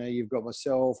year, you know, you've got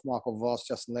myself, Michael Voss,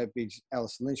 Justin Lepage,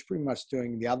 Alison Lynch, pretty much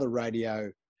doing the other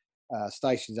radio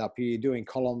stations up here, doing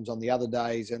columns on the other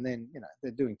days, and then, you know,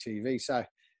 they're doing TV, so,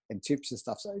 and tips and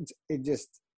stuff. So it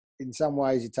just, in some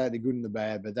ways, you take the good and the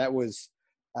bad. But that was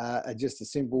just a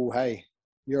simple, hey,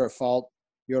 you're at fault,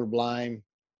 you're to blame.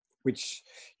 which,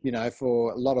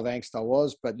 for a lot of angst I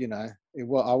was, but,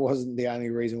 I wasn't the only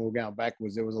reason we were going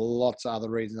backwards. There was lots of other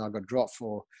reasons I got dropped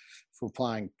for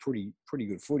playing pretty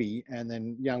good footy. And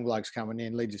then young blokes coming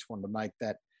in, Lee just wanted to make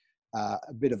that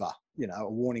a bit of a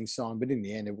warning sign. But in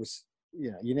the end, it was,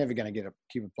 you're never going to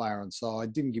keep a player on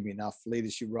side. Didn't give me enough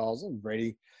leadership roles. I'm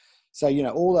ready. So,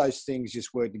 all those things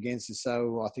just worked against us.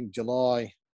 So I think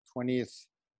July 20th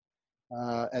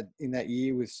in that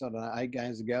year with sort of 8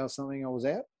 games to go or something, I was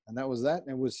out. And that was that.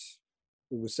 And it was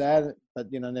sad, but,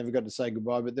 never got to say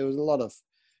goodbye. But there was a lot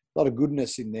of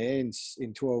goodness in there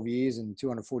in 12 years and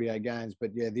 248 games.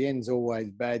 But, yeah, the end's always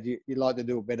bad. You like to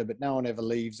do it better, but no one ever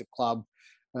leaves a club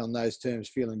on those terms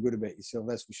feeling good about yourself,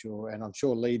 that's for sure. And I'm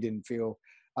sure Lee didn't feel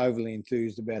overly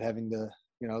enthused about having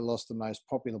lost the most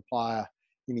popular player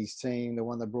in his team, the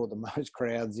one that brought the most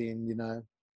crowds in,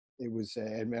 It was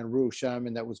a real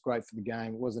showman. That was great for the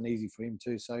game. It wasn't easy for him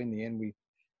too. So in the end, we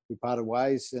parted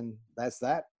ways, and that's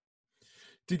that.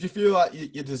 Did you feel like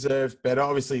you deserved better?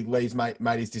 Obviously, Lee's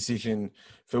made his decision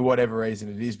for whatever reason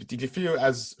it is, but did you feel,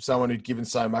 as someone who'd given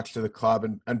so much to the club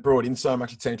and brought in so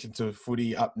much attention to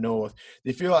footy up north,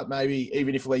 do you feel like maybe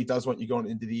even if Lee does want you going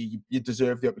into the year, you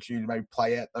deserve the opportunity to maybe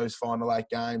play out those final 8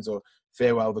 games or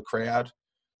farewell the crowd?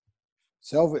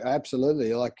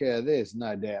 Absolutely. There's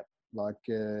no doubt.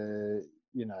 You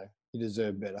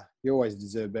deserve better. You always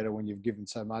deserve better when you've given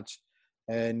so much.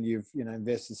 And you've,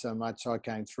 invested so much. I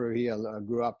came through here. I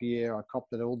grew up here. I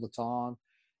copped it all the time,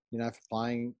 for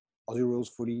playing Aussie rules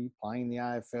footy, playing the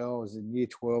AFL. I was in year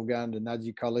 12 going to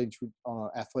Nudgee College on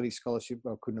an athletic scholarship.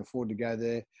 I couldn't afford to go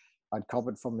there. I'd cop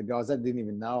it from the guys. They didn't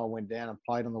even know I went down and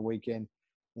played on the weekend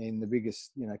in the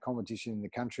biggest, competition in the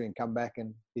country and come back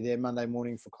and be there Monday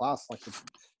morning for class.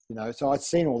 So I'd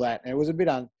seen all that. And it was a bit,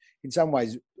 in some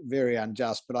ways, very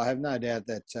unjust. But I have no doubt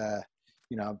that,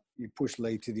 you pushed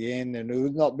Lee to the end, and it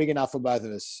was not big enough for both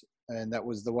of us. And that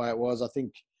was the way it was. I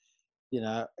think,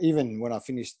 even when I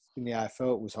finished in the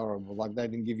AFL, it was horrible. They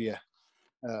didn't give you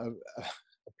a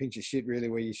pinch of shit, really,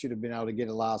 where you should have been able to get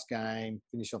a last game,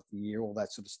 finish off the year, all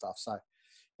that sort of stuff. So,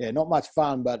 yeah, not much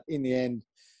fun. But in the end,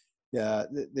 yeah,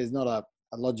 there's not a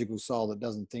logical soul that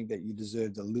doesn't think that you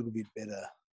deserved a little bit better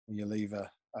when you leave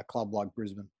a club like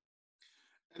Brisbane.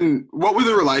 And what were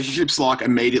the relationships like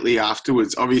immediately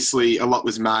afterwards? Obviously, a lot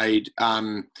was made.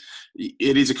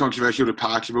 It is a controversial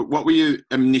departure, but what were your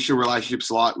initial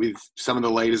relationships like with some of the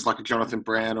leaders like a Jonathan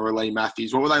Brown or a Lee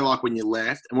Matthews? What were they like when you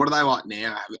left? And what are they like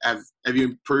now? Have you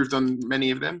improved on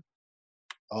many of them?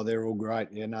 Oh, they're all great.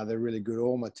 Yeah, no, they're really good.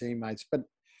 All my teammates. But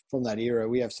from that era,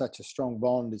 we have such a strong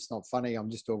bond. It's not funny.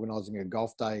 I'm just organising a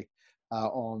golf day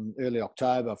on early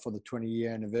October for the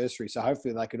 20-year anniversary. So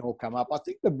hopefully they can all come up. I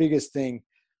think the biggest thing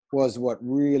was what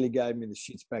really gave me the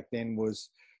shits back then was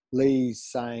Lee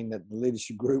saying that the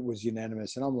leadership group was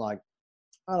unanimous. And I'm like,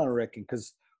 I don't reckon,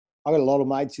 because I got a lot of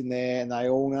mates in there and they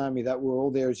all know me, that we're all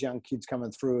there as young kids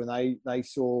coming through, and they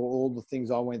saw all the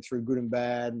things I went through, good and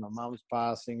bad, my mum's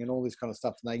passing and all this kind of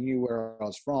stuff, and they knew where I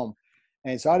was from.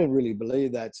 And so I didn't really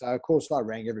believe that. So, of course, I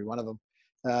rang every one of them.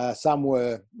 Some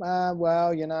were,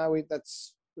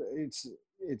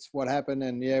 it's what happened,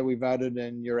 and yeah, we voted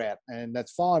and you're out, and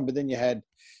that's fine. But then you had,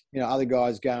 other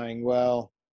guys going,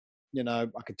 well, I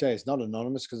could tell you it's not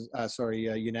anonymous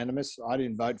unanimous. I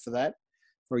didn't vote for that.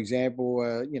 For example,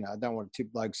 I don't want to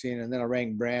tip blokes in. And then I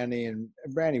rang Brownie, and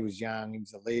Brownie was young. He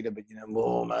was a leader, but,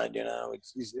 more, mate,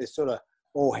 it's sort of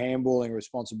all handballing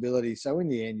responsibility. So in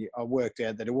the end, I worked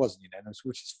out that it wasn't unanimous,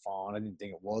 which is fine. I didn't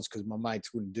think it was, because my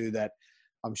mates wouldn't do that.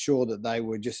 I'm sure that they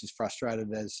were just as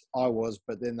frustrated as I was,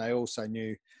 but then they also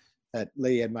knew that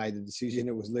Lee had made the decision.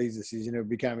 It was Lee's decision. It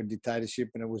became a dictatorship,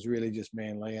 and it was really just me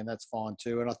and Lee, and that's fine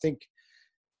too. And I think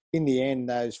in the end,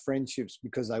 those friendships,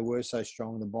 because they were so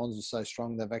strong, the bonds were so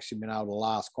strong, they've actually been able to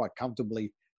last quite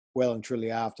comfortably well and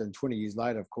truly after. And 20 years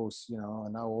later, of course, I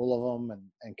know all of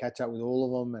them and catch up with all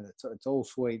of them, and it's all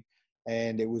sweet.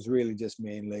 And it was really just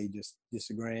me and Lee just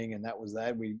disagreeing, and that was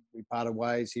that. We parted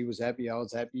ways. He was happy. I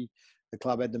was happy. The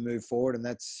club had to move forward, and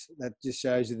that just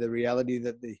shows you the reality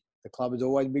that the club is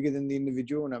always bigger than the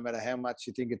individual, no matter how much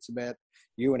you think it's about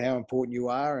you and how important you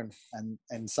are,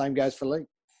 and same goes for Lee.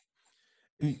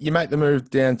 You make the move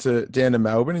down to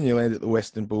Melbourne, and you land at the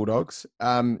Western Bulldogs.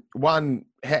 One,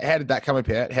 how did that come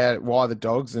about? Why the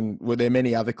Dogs, and were there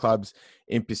many other clubs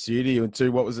in pursuit of you? And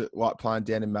two, what was it like playing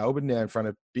down in Melbourne now in front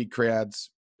of big crowds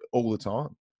all the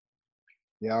time?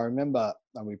 Yeah, I remember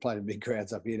we played in big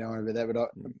crowds up here, don't worry about that.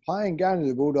 But going to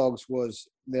the Bulldogs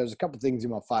there was a couple of things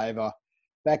in my favour.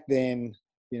 Back then,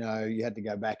 you had to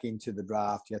go back into the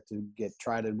draft. You had to get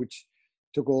traded, which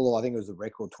took I think it was the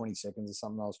record 20 seconds or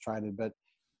something I was traded. But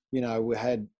we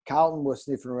had Carlton was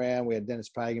sniffing around. We had Dennis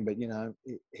Pagan, but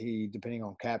he depending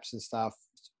on caps and stuff.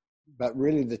 But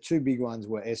really, the two big ones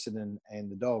were Essendon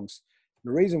and the Dogs.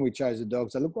 The reason we chose the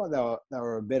Dogs, they looked like they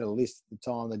were a better list at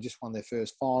the time. They just won their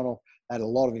first final. They had a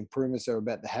lot of improvements that were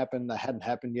about to happen. They hadn't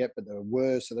happened yet, but they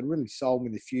were. So they really sold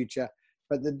me the future.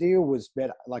 But the deal was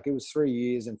better. Like, it was 3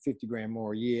 years and 50 grand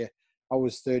more a year. I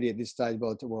was 30 at this stage,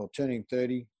 turning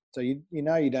 30. So you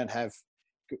don't have.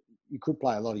 You could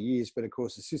play a lot of years, but of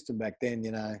course the system back then,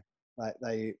 you're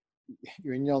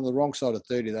on the wrong side of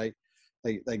 30.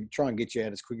 They try and get you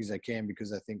out as quick as they can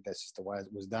because they think that's just the way it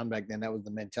was done back then. That was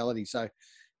the mentality. So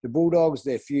the Bulldogs,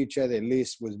 their future, their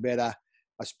list was better.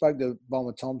 I spoke to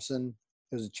Bomber Thompson.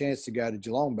 There was a chance to go to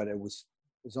Geelong, but it was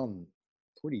on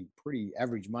pretty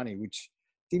average money, which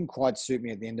didn't quite suit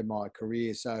me at the end of my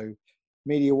career. So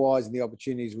media-wise, and the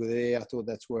opportunities were there. I thought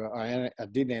that's where I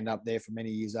did end up there for many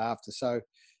years after. So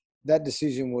that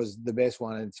decision was the best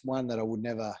one. It's one that I would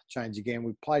never change again.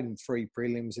 We played in 3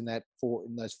 prelims in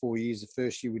those 4 years. The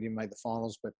first year we didn't make the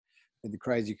finals, but with the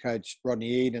crazy coach Rodney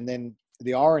Eade. And then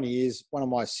the irony is, one of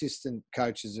my assistant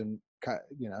coaches and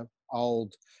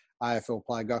old AFL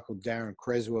player, a guy called Darren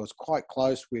Creswell, was quite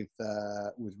close with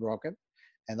Rocket,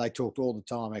 and they talked all the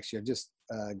time. Actually, I just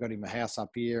got him a house up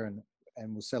here,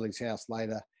 and we'll sell his house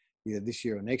later, either this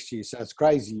year or next year. So it's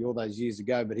crazy all those years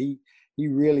ago, but he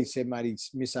really said, mate,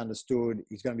 he's misunderstood.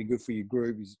 He's going to be good for your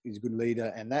group. He's a good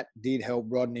leader. And that did help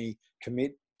Rodney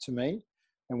commit to me.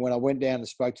 And when I went down and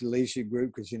spoke to the leadership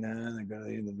group, because, they've got to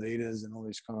hear the leaders and all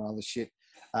this kind of other shit,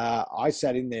 I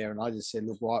sat in there and I just said,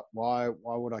 look, why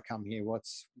would I come here?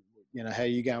 How are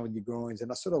you going with your groins?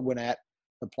 And I sort of went at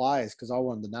the players because I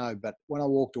wanted to know. But when I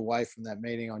walked away from that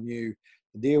meeting, I knew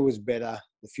the deal was better,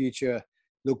 the future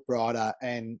looked brighter,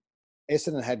 and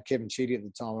Essendon had Kevin Sheedy at the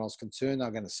time, and I was concerned they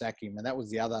were going to sack him. And that was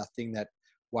the other thing that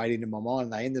weighed into my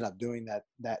mind. They ended up doing that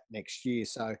next year.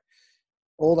 So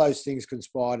all those things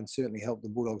conspired and certainly helped the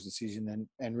Bulldogs' decision.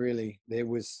 And really, there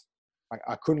was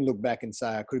I couldn't look back and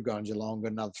say I could have gone Geelong,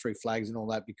 got another 3 flags and all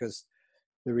that, because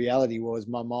the reality was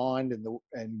my mind and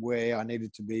where I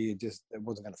needed to be, it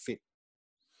wasn't going to fit.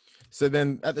 So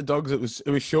then at the Dogs, it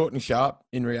was short and sharp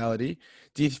in reality.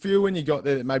 Do you feel when you got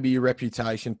there that maybe your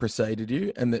reputation preceded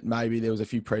you and that maybe there was a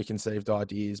few preconceived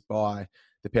ideas by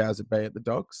the powers that be at the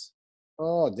Dogs?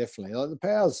 Oh, definitely. Like, the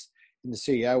powers in the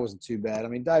CEO wasn't too bad. I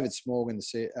mean, David Smorgan,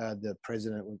 the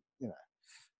president,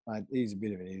 mate, he's a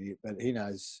bit of an idiot, but he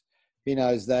knows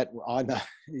that. I know,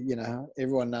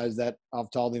 everyone knows that.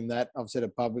 I've told him that. I've said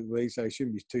it publicly, so he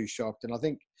shouldn't be too shocked. And I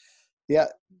think,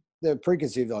 the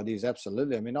preconceived ideas,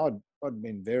 absolutely. I mean, I'd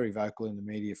been very vocal in the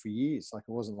media for years. Like,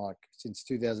 it wasn't like since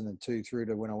 2002 through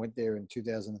to when I went there in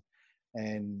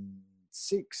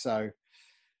 2006. So,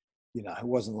 it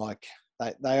wasn't like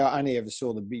they only ever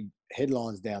saw the big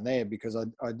headlines down there because I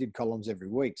did columns every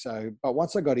week. So, but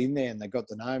once I got in there and they got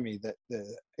to know me,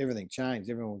 everything changed.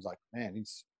 Everyone was like, man,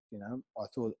 he's, I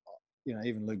thought,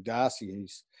 even Luke Darcy,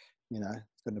 he's,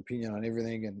 got an opinion on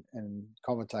everything and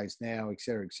commentates now, et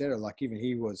cetera, et cetera. Like, even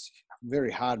he was a very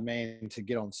hard man to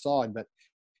get on side, but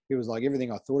he was like,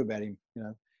 everything I thought about him,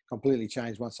 completely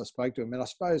changed once I spoke to him. And I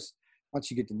suppose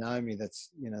once you get to know me,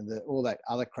 that's, all that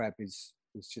other crap is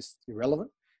just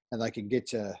irrelevant. And they can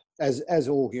get you, as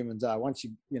all humans are, once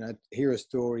you, hear a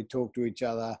story, talk to each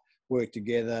other, work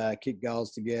together, kick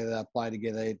goals together, play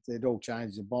together, it all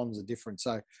changes. The bonds are different.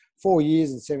 So 4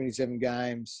 years and 77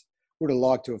 games, would have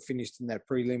liked to have finished in that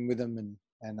prelim with them,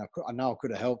 and I know I could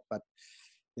have helped, but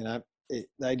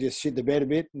they just shit the bed a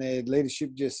bit, and their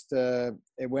leadership just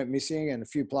it went missing, and a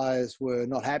few players were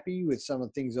not happy with some of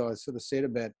the things I sort of said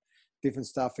about different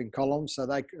stuff in columns, so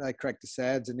they cracked the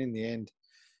sads, and in the end,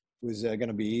 it was going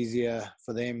to be easier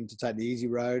for them to take the easy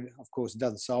road. Of course, it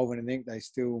doesn't solve anything. They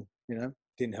still,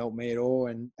 didn't help me at all,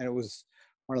 and it was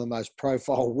one of the most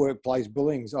profile workplace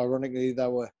bullyings. Ironically, they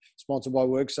were sponsored by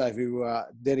WorkSafe, who are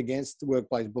dead against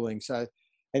workplace bullying. So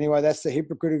anyway, that's the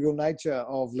hypocritical nature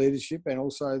of leadership and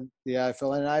also the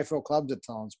AFL and AFL clubs at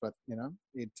times. But,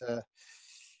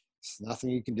 it's nothing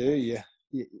you can do.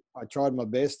 I tried my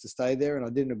best to stay there and I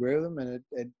didn't agree with them, and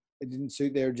it didn't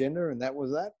suit their agenda, and that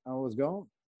was that. I was gone.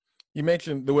 You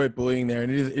mentioned the word bullying there,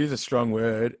 and it is a strong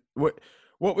word.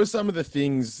 What were some of the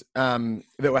things that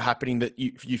were happening that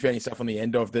you found yourself on the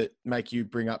end of that make you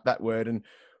bring up that word? And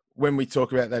when we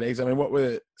talk about that, I mean, what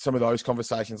were some of those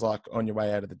conversations like on your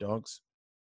way out of the Dogs?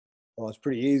 Well, it's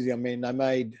pretty easy. I mean,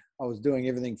 I was doing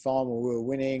everything fine when we were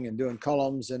winning and doing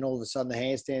columns, and all of a sudden the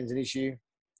handstand's an issue.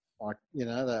 Like,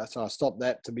 so I stopped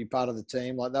that to be part of the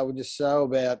team. Like, they were just so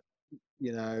about,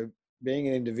 being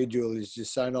an individual is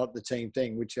just so not the team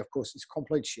thing, which of course is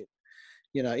complete shit.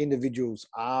 individuals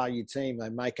are your team. They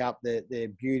make up their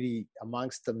beauty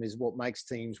amongst them is what makes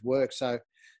teams work. So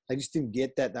they just didn't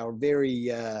get that. They were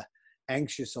very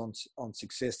anxious on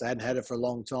success. They hadn't had it for a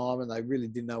long time, and they really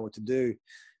didn't know what to do.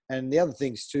 And the other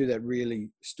things too that really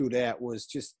stood out was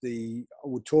just I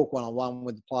would talk one-on-one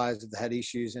with the players that had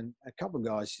issues, and a couple of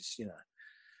guys just, you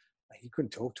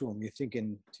couldn't talk to them. You're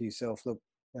thinking to yourself, look,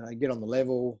 get on the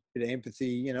level, bit of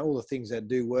empathy, all the things that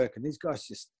do work. And these guys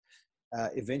just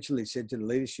eventually said to the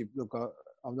leadership, look, I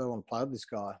don't want to play with this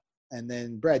guy. And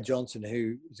then Brad Johnson,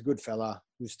 who is a good fella,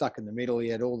 was stuck in the middle. He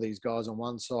had all these guys on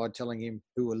one side telling him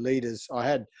who were leaders. I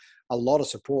had a lot of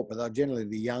support, but they're generally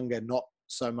the younger, not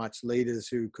so much leaders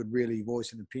who could really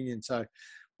voice an opinion. So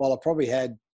while I probably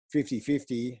had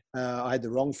 50-50, I had the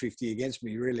wrong 50 against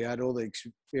me, really. I had all the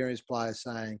experienced players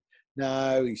saying,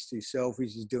 no, he's too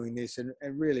selfish, he's doing this. And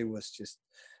it really was just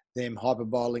them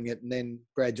hyperboling it. And then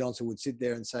Brad Johnson would sit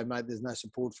there and say, mate, there's no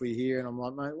support for you here. And I'm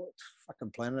like, mate, what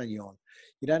fucking planet are you on?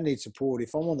 You don't need support.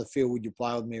 If I'm on the field, would you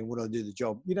play with me and would I do the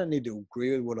job? You don't need to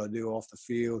agree with what I do off the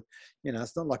field.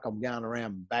 It's not like I'm going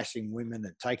around bashing women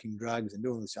and taking drugs and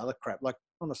doing this other crap. Like,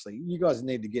 honestly, you guys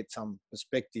need to get some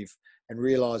perspective and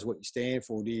realise what you stand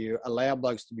for. Do you allow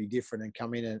blokes to be different and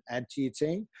come in and add to your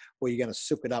team? Or are you going to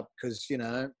sook it up because,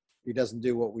 he doesn't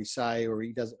do what we say, or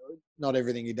he doesn't, not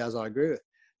everything he does I agree with.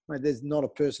 Mate, there's not a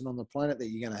person on the planet that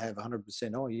you're going to have 100%.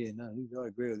 Oh, yeah, no, I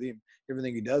agree with him.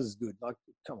 Everything he does is good. Like,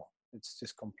 come on, it's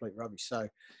just complete rubbish. So,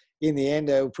 in the end,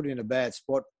 they were put in a bad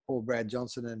spot. Poor Brad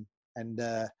Johnson and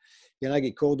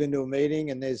get called into a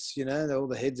meeting, and there's all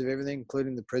the heads of everything,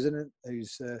 including the president,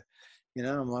 who's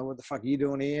I'm like, what the fuck are you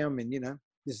doing here? I mean,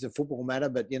 this is a football matter,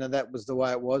 but that was the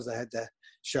way it was. They had to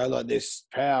show like this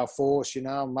power force.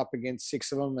 I'm up against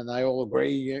 6 of them, and they all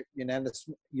agree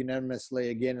unanimously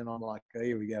again. And I'm like, oh,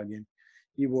 here we go again.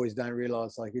 You boys don't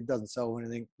realise, like, it doesn't solve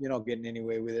anything. You're not getting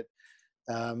anywhere with it.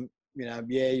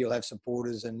 You'll have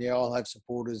supporters, and I'll have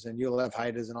supporters, and you'll have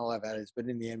haters, and I'll have haters. But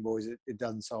in the end, boys, it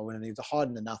doesn't solve anything. It's a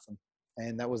hiding to nothing,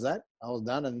 and that was that. I was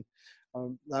done, and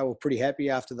they were pretty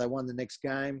happy after they won the next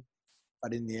game.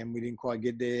 But in the end, we didn't quite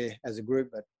get there as a group.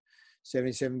 But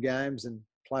 77 games and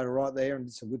played all right there and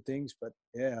did some good things. But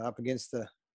yeah, up against the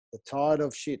tide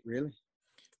of shit, really.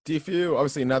 Do you feel,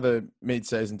 obviously another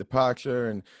mid-season departure,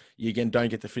 and you again don't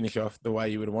get to finish off the way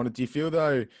you would have wanted? Do you feel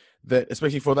though that,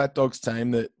 especially for that Dogs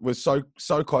team that was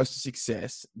so close to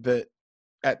success, that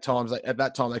at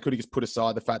that time they could have just put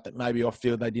aside the fact that maybe off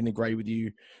field they didn't agree with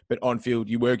you, but on field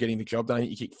you were getting the job done?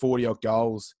 You kicked 40 odd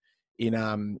goals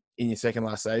in your second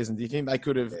last season. Do you think they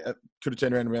could have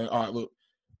turned around and been like, all right, look,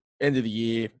 end of the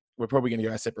year, we're probably going to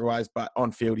go our separate ways, but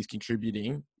on field he's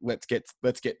contributing. Let's get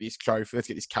this trophy, let's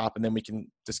get this cup, and then we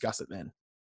can discuss it then.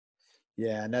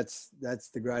 Yeah, and that's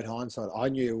the great hindsight. I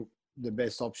knew the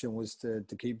best option was to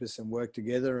keep us and work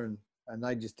together, and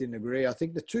they just didn't agree. I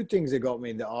think the two things that got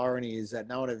me, the irony is that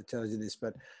no one ever tells you this,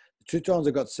 but the 2 times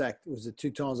I got sacked was the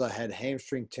 2 times I had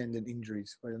hamstring tendon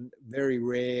injuries. Very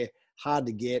rare, hard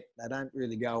to get. They don't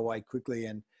really go away quickly,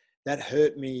 and that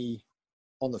hurt me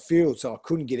on the field, so I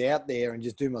couldn't get out there and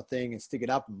just do my thing and stick it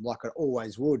up like I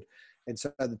always would. And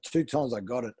so the 2 times I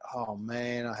got it, oh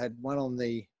man, I had both on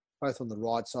the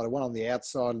right side, one on the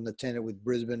outside and the tendon with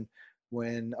Brisbane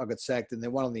when I got sacked, and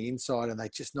then one on the inside, and they're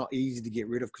just not easy to get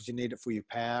rid of because you need it for your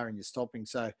power and your stopping.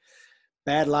 So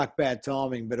bad luck, bad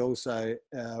timing, but also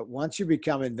once you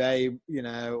become invaluable,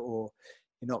 or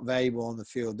you're not valuable on the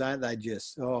field, don't they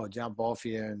just jump off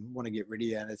you and want to get rid of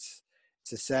you? And it's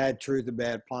a sad truth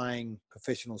about playing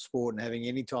professional sport and having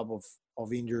any type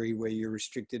of injury where you're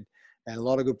restricted. And a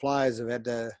lot of good players have had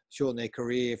to shorten their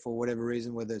career for whatever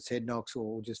reason, whether it's head knocks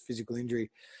or just physical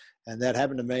injury. And that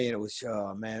happened to me, and it was,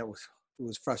 it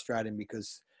was frustrating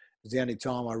because it was the only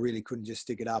time I really couldn't just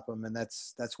stick it up them, and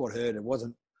that's what hurt. It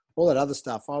wasn't all that other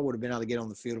stuff. I would have been able to get on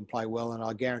the field and play well, and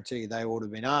I guarantee you they would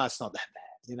have been, it's not that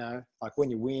bad. Like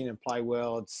when you win and play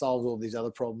well, it solves all these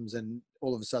other problems, and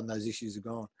all of a sudden those issues are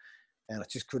gone. And I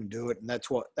just couldn't do it. And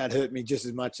that hurt me just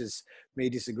as much as me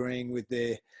disagreeing with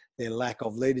their lack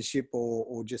of leadership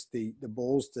or just the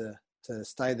balls to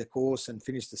stay the course and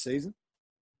finish the season.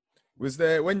 Was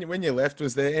there, when you left,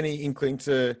 was there any inkling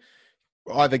to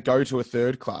either go to a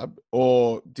third club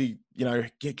or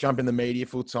jump in the media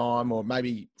full time, or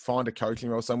maybe find a coaching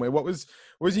role somewhere? What was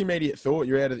your immediate thought?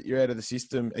 You're out of the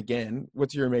system again.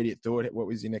 What's your immediate thought? What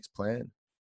was your next plan?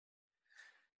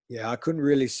 Yeah, I couldn't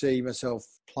really see myself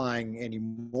playing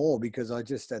anymore because I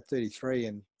just, at 33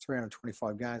 and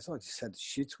 325 games, I just had the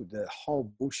shits with the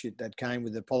whole bullshit that came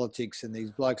with the politics and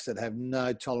these blokes that have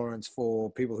no tolerance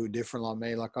for people who are different like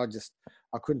me. Like I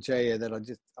I couldn't tell you that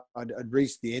I'd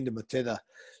reached the end of my tether.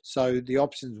 So the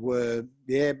options were,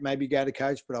 maybe go to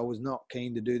coach, but I was not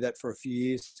keen to do that for a few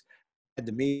years. I had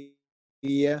the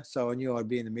media, so I knew I'd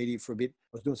be in the media for a bit.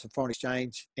 I was doing some foreign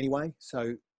exchange anyway,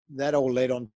 so that all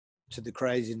led on to the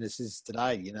crazinesses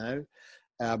today,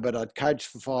 But I'd coached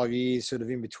for 5 years, sort of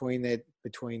in between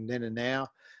then and now.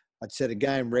 I'd set a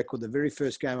game record. The very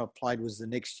first game I played was the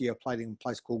next year. I played in a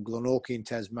place called Glenorchy in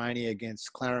Tasmania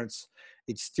against Clarence.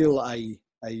 It's still a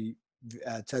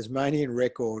Tasmanian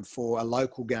record for a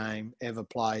local game ever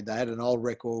played. They had an old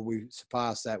record. We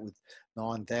surpassed that with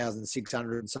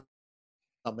 9,600 and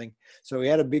something. So we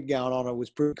had a bit going on. It was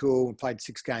pretty cool. We played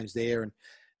 6 games there.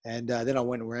 And then I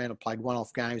went around and played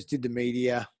one-off games, did the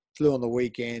media, flew on the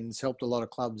weekends, helped a lot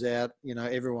of clubs out.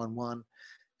 Everyone won.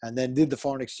 And then did the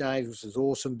foreign exchange, which was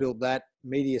awesome, built that.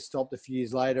 Media stopped a few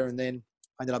years later, and then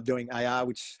I ended up doing AR,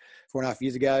 which 4.5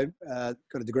 years ago, got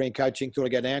a degree in coaching, thought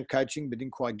I'd go down coaching, but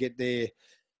didn't quite get there.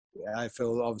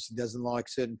 AFL obviously doesn't like,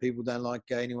 certain people don't like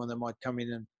anyone that might come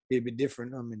in and be a bit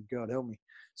different. I mean, God help me.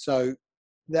 So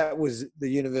that was the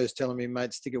universe telling me,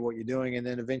 mate, stick at what you're doing. And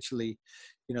then eventually,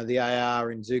 the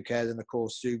AR in Zoukaz and, of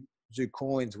course, Zoo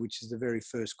Coins, which is the very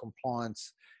first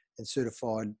compliance and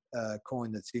certified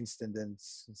coin that's instant, and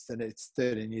it's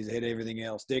 13 years ahead of everything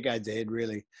else, decades ahead,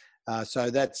 really. So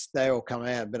they all come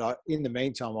out. But in the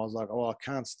meantime, I was like, I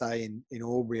can't stay in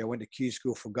Albury. I went to Q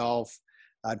School for golf.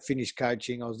 I'd finished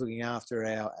coaching. I was looking after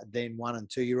our then 1 and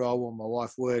 2 year old while my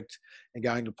wife worked, and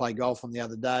going to play golf on the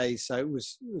other day. So it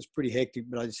was pretty hectic,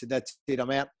 but I just said, that's it,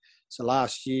 I'm out. So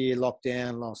last year,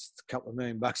 lockdown, lost a couple of $1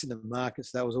 million in the market.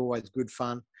 So that was always good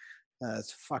fun.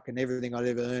 It's fucking everything I'd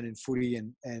ever earned in footy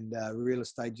and real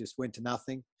estate just went to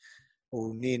nothing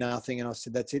or near nothing. And I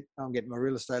said, that's it. I'm getting my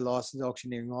real estate license,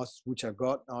 auctioneering license, which I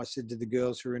got. I said to the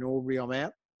girls who were in Albury, I'm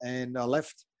out. And I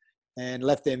left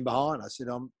them behind. I said,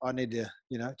 I need to,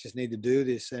 just need to do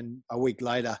this. And a week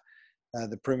later,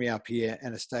 the Premier up here,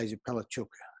 Anastasia Pelachuk,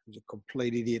 who's a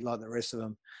complete idiot like the rest of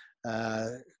them,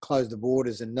 closed the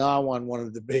borders, and no one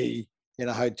wanted to be in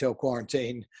a hotel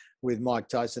quarantine with Mike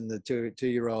Tyson, the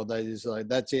two-year-old. They just like,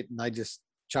 that's it. And they just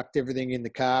chucked everything in the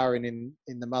car and in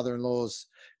the mother-in-law's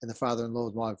and the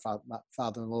father-in-law's, my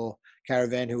father-in-law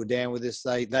caravan who were down with us.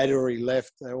 They'd already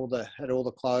left. They had all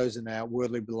the clothes, and our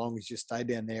worldly belongings just stayed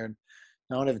down there. And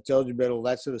no one ever told you about all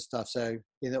that sort of stuff. So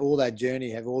all that journey,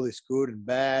 you have all this good and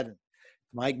bad, and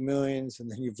make millions,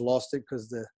 and then you've lost it because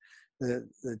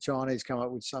the Chinese come up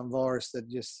with some virus that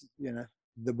just,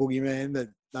 the boogeyman, that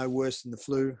no worse than the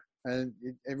flu, and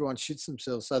everyone shits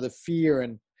themselves. So the fear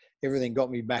and everything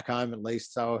got me back home at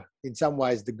least. So in some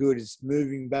ways, the good is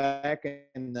moving back,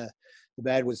 and the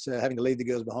bad was having to leave the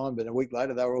girls behind. But a week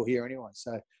later, they were all here anyway.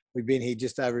 So we've been here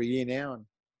just over a year now, and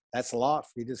that's life.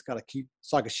 You just got to keep.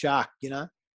 It's like a shark,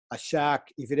 A shark,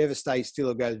 if it ever stays still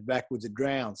or goes backwards, it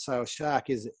drowns. So a shark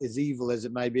is as evil as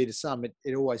it may be to some.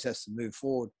 It always has to move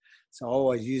forward. So I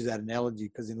always use that analogy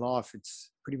because in life,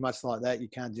 it's pretty much like that. You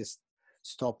can't just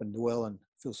stop and dwell and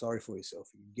feel sorry for yourself.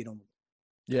 You get on with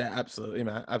it. Yeah, absolutely,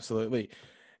 man. Absolutely.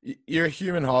 You're a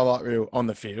human highlight reel on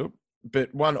the field,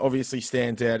 but one obviously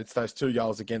stands out. It's those 2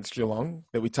 goals against Geelong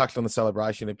that we touched on the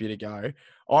celebration a bit ago.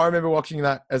 I remember watching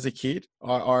that as a kid.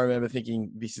 I remember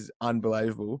thinking, this is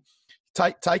unbelievable.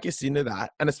 Take us into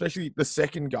that, and especially the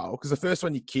second goal, because the first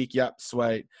one you kick, yep,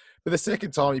 sweet. But the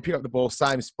second time you pick up the ball,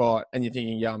 same spot, and you're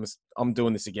thinking, yeah, I'm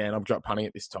doing this again. I'm drop punting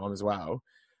it this time as well.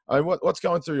 I mean, what's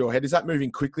going through your head? Is that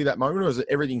moving quickly that moment, or is it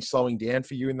everything slowing down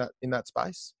for you in that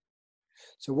space?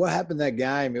 So what happened that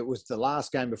game? It was the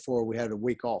last game before we had a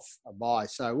week off, a bye.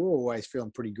 So we were always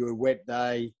feeling pretty good. Wet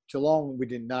day. Geelong, we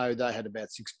didn't know. They had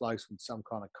about 6 blokes with some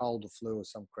kind of cold or flu or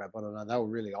some crap. I don't know. They were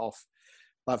really off.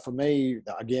 But for me,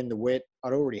 again, the wet,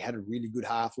 I'd already had a really good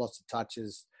half, lots of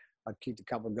touches. I'd kicked a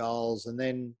couple of goals. And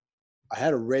then I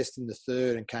had a rest in the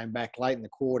third and came back late in the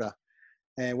quarter.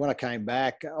 And when I came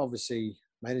back, obviously,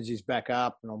 my energy's back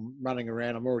up and I'm running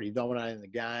around. I'm already dominating the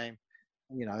game.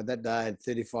 That day I had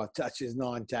 35 touches,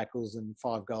 9 tackles and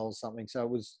 5 goals, something. So it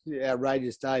was an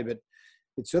outrageous day. But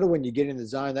it's sort of when you get in the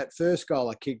zone, that first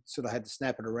goal I kicked, sort of had to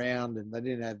snap it around, and they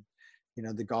didn't have,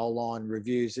 the goal line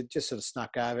reviews. It just sort of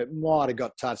snuck over. It might have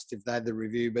got touched if they had the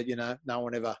review, but, no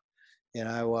one ever,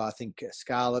 I think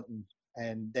Scarlett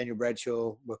and Daniel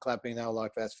Bradshaw were clapping. They were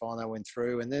like, that's fine. They went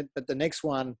through. But the next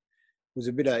one was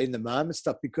a bit of in the moment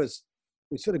stuff because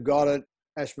we sort of got it.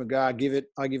 Ash McGrath,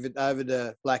 I give it over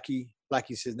to Blackie.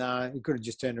 Blackie says, no, he could have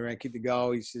just turned around, kicked the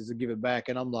goal. He says, I'll give it back.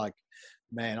 And I'm like,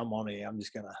 man, I'm on here. I'm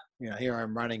just going to, here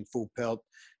I'm running full pelt.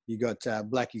 You got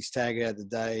Blackie's tagger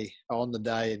on the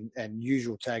day and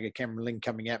usual tagger Cameron Ling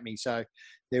coming at me. So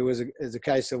there was a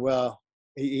case of, well,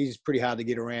 he's pretty hard to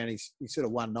get around. He's sort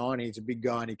of 190. He's a big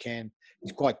guy, and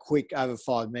he's quite quick over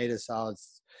 5 meters. So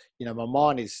it's, my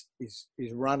mind is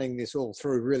running this all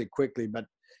through really quickly, but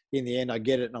in the end, I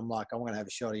get it, and I'm like, I'm going to have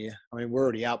a shot here. I mean, we're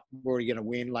already up. We're already going to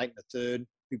win late in the third.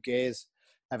 Who cares?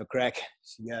 Have a crack.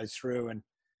 She goes through, and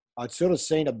I'd sort of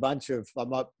seen a bunch of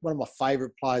one of my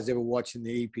favourite players ever watching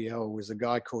the EPL was a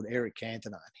guy called Eric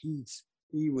Cantona.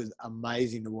 He was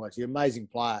amazing to watch. He's an amazing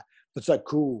player, but so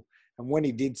cool. And when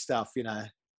he did stuff, I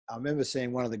remember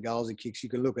seeing one of the goals he kicks. You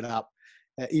could look it up.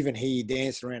 Even he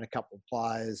danced around a couple of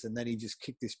players, and then he just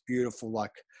kicked this beautiful,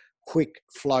 like, quick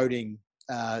floating,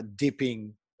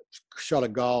 dipping shot a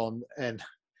goal, and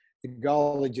the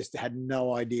goalie just had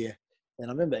no idea. And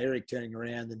I remember Eric turning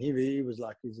around, and he was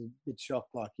like, he's a bit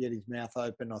shocked, like he had his mouth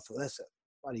open. I thought, that's a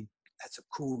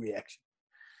cool reaction.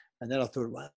 And then I thought,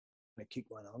 well, I'm going to kick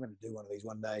one. I'm going to do one of these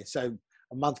one day. So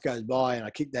a month goes by, and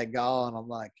I kicked that goal, and I'm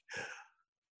like,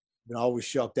 I was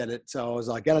shocked at it. So I was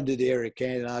like, going to do the Eric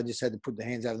Cantona. I just had to put the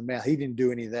hands over the mouth. He didn't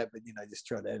do any of that, but, just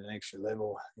tried to add an extra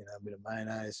level, a bit of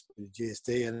mayonnaise, a bit of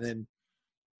GST, and then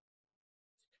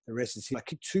the rest is here. I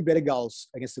kicked 2 better goals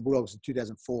against the Bulldogs in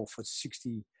 2004 for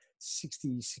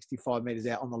 65 metres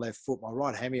out on the left foot. My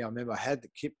right hammy, I remember I had to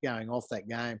keep going off that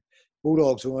game.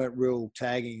 Bulldogs weren't real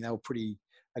tagging. They were pretty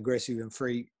aggressive and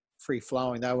free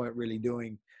flowing. They weren't really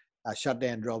doing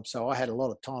shutdown drops. So I had a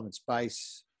lot of time and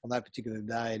space on that particular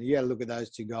day. And you got to look at those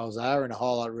 2 goals. They are in a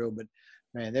highlight reel, but,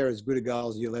 man, they're as good a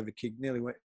goals as you'll ever kick. Nearly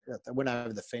went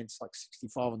over the fence, like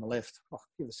 65 on the left. Oh,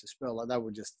 give us a spell. Like, they were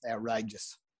just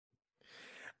outrageous.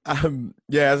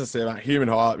 Yeah, as I said, human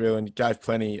highlight reel, and gave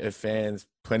plenty of fans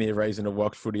plenty of reason to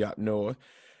watch footy up north.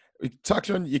 We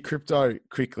touch on your crypto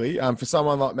quickly. For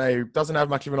someone like me who doesn't have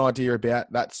much of an idea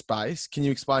about that space, can you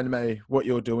explain to me what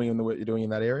you're doing and the work you're doing in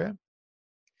that area?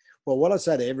 Well, what I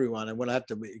say to everyone, and what I have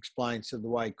to explain to the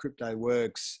way crypto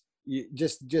works, you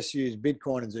just use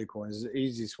Bitcoin and Zoocoin is the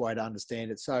easiest way to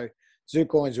understand it. So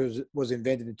Zoocoins was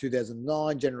invented in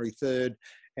 2009, January 3rd.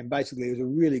 And basically, it was a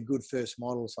really good first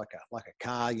model. It's like a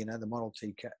car, the Model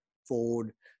T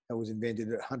Ford that was invented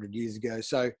 100 years ago.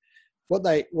 So what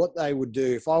they would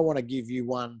do, if I want to give you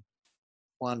one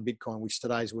Bitcoin, which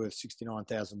today's worth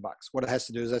 $69,000, what it has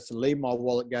to do is it has to leave my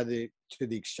wallet, go to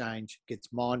the exchange,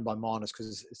 gets mined by miners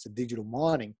because it's a digital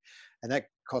mining, and that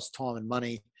costs time and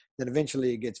money. Then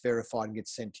eventually it gets verified and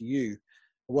gets sent to you.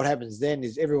 What happens then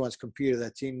is everyone's computer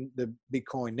that's in the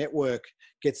Bitcoin network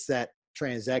gets that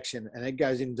transaction, and it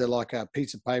goes into like a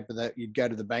piece of paper that you'd go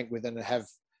to the bank with and have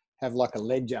like a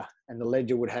ledger, and the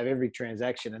ledger would have every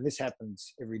transaction. And this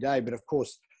happens every day. But of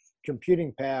course,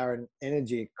 computing power and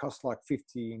energy, it costs like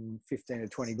 15 to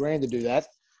 20 grand to do that,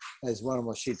 as one of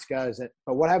my shits goes.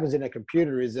 But what happens in a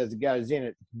computer is as it goes in,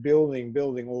 it's building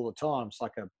all the time. It's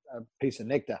like a piece of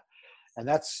nectar. And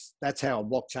that's how a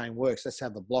blockchain works. That's how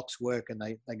the blocks work, and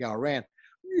they go around.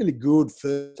 Really good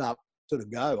first up sort of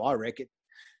go, I reckon.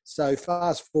 So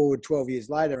fast forward 12 years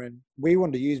later, and we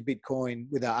wanted to use Bitcoin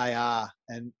with our AR,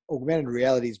 and augmented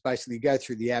reality is basically you go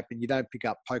through the app and you don't pick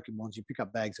up Pokemons, you pick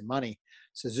up bags of money.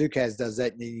 So Zookaz does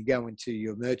that, and then you go into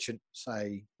your merchant,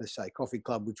 let's say Coffee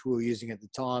Club, which we were using at the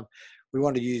time. We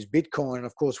wanted to use Bitcoin, and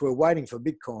of course we're waiting for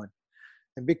Bitcoin.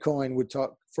 And Bitcoin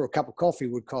for a cup of coffee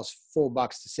would cost $4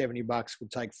 to $70,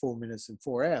 would take 4 minutes and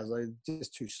 4 hours. It's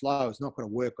just too slow. It's not going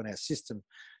to work on our system.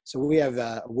 So we have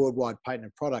a worldwide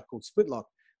patented product called Splitlock,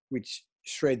 which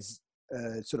shreds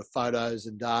sort of photos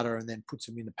and data and then puts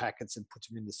them into packets and puts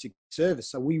them into Secret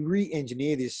Service. So we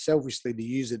re-engineer this selfishly to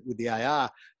use it with the AR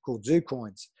called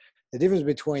Zoocoins. The difference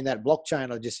between that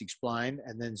blockchain I just explained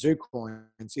and then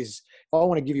Zoocoins is if I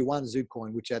want to give you one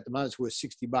Zoocoin, which at the moment is worth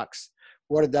 $60,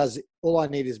 what it does, all I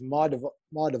need is my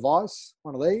device,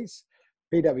 one of these,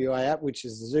 PWA app, which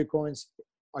is the Zoocoins.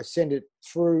 I send it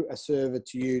through a server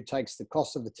to you, takes the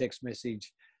cost of the text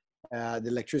message, the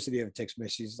electricity of a text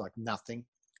message is like nothing.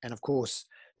 And of course,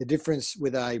 the difference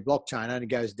with a blockchain only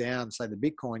goes down, say the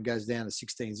Bitcoin goes down to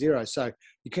 16 zeros. So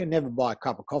you can never buy a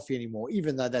cup of coffee anymore,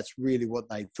 even though that's really what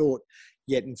they thought.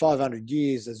 Yet in 500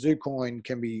 years, a Zoocoin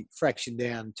can be fractioned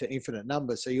down to infinite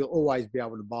numbers. So you'll always be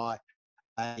able to buy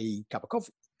a cup of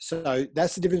coffee. So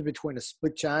that's the difference between a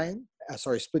split chain and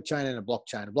a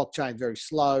blockchain. A blockchain is very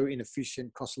slow,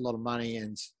 inefficient, costs a lot of money,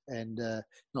 and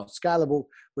not scalable.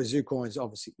 Where Zoocoin is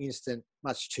obviously instant,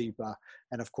 much cheaper,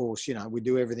 and of course, we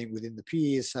do everything within the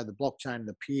peers. So the blockchain and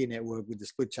the peer network with the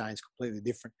split chain is completely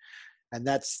different. And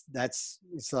it's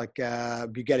like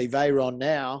Bugatti Veyron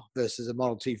now versus a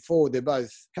Model T Ford. They're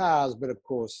both cars, but of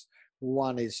course,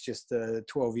 one is just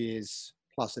 12 years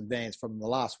plus advance from the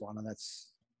last one, and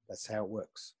that's how it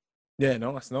works. Yeah,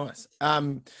 nice.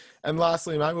 And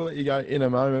lastly, mate, we'll let you go in a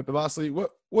moment. But lastly,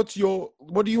 what do you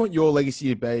want your legacy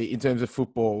to be in terms of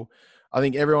football? I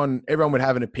think everyone would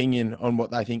have an opinion on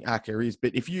what they think ACCA is.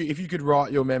 But if you could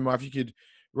write your memoir, if you could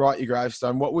write your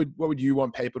gravestone, what would you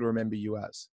want people to remember you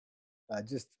as? I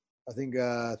think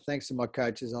thanks to my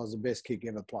coaches, I was the best kick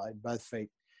ever played, both feet,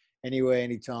 anywhere,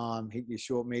 anytime. Hit your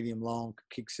short, medium, long,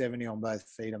 kick 70 on both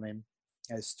feet. I mean,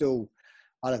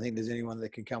 I don't think there's anyone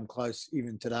that can come close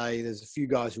even today. There's a few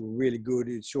guys who were really good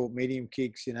at short, medium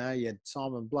kicks. You know, you had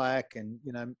Simon Black and,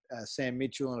 Sam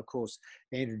Mitchell and, of course,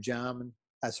 Darren Jarman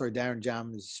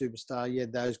is a superstar. You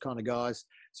had those kind of guys.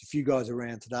 There's a few guys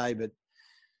around today, but,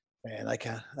 man,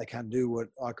 they can't do what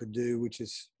I could do,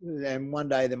 and one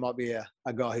day there might be a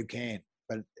guy who can,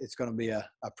 but it's going to be a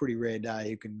pretty rare day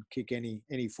who can kick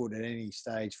any foot at any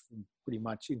stage from pretty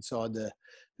much inside the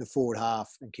forward half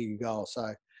and kick a goal.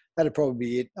 So that'd probably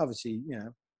be it. Obviously,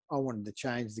 I wanted to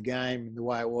change the game and the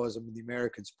way it was. I mean, the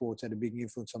American sports had a big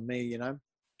influence on me,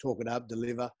 talk it up,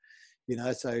 deliver,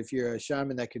 So if you're a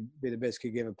showman that could be the best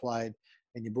kick ever played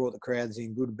and you brought the crowds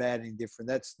in, good, bad, indifferent,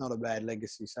 that's not a bad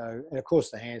legacy. So, and of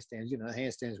course the handstands, the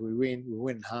handstands we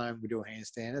win at home, we do a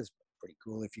handstand. That's pretty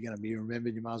cool. If you're going to be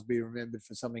remembered, you must be remembered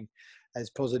for something as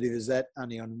positive as that,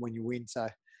 only on when you win. So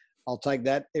I'll take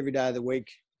that every day of the week.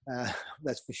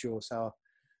 That's for sure. So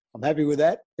I'm happy with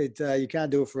that. You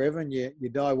can't do it forever, and you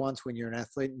die once when you're an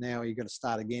athlete. And now you've got to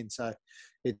start again. So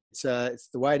it's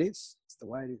the way it is. It's the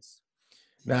way it is.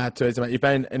 Nah, Teresa, mate, you've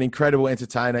been an incredible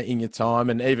entertainer in your time,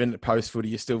 and even post footy,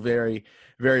 you're still very,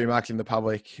 very much in the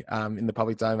public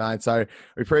domain. So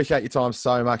we appreciate your time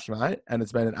so much, mate, and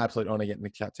it's been an absolute honour getting to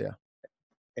chat to you.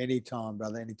 Anytime,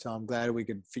 brother. Anytime. Glad we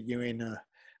could fit you in.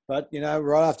 But,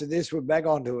 right after this, we're back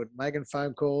onto it, making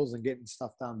phone calls and getting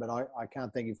stuff done. But I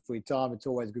can't thank you for your time. It's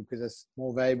always good because it's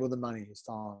more valuable than money. It's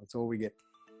time. It's all we get.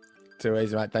 Too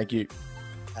easy, mate. Thank you.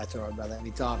 That's all right, brother.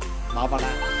 Anytime. Bye-bye.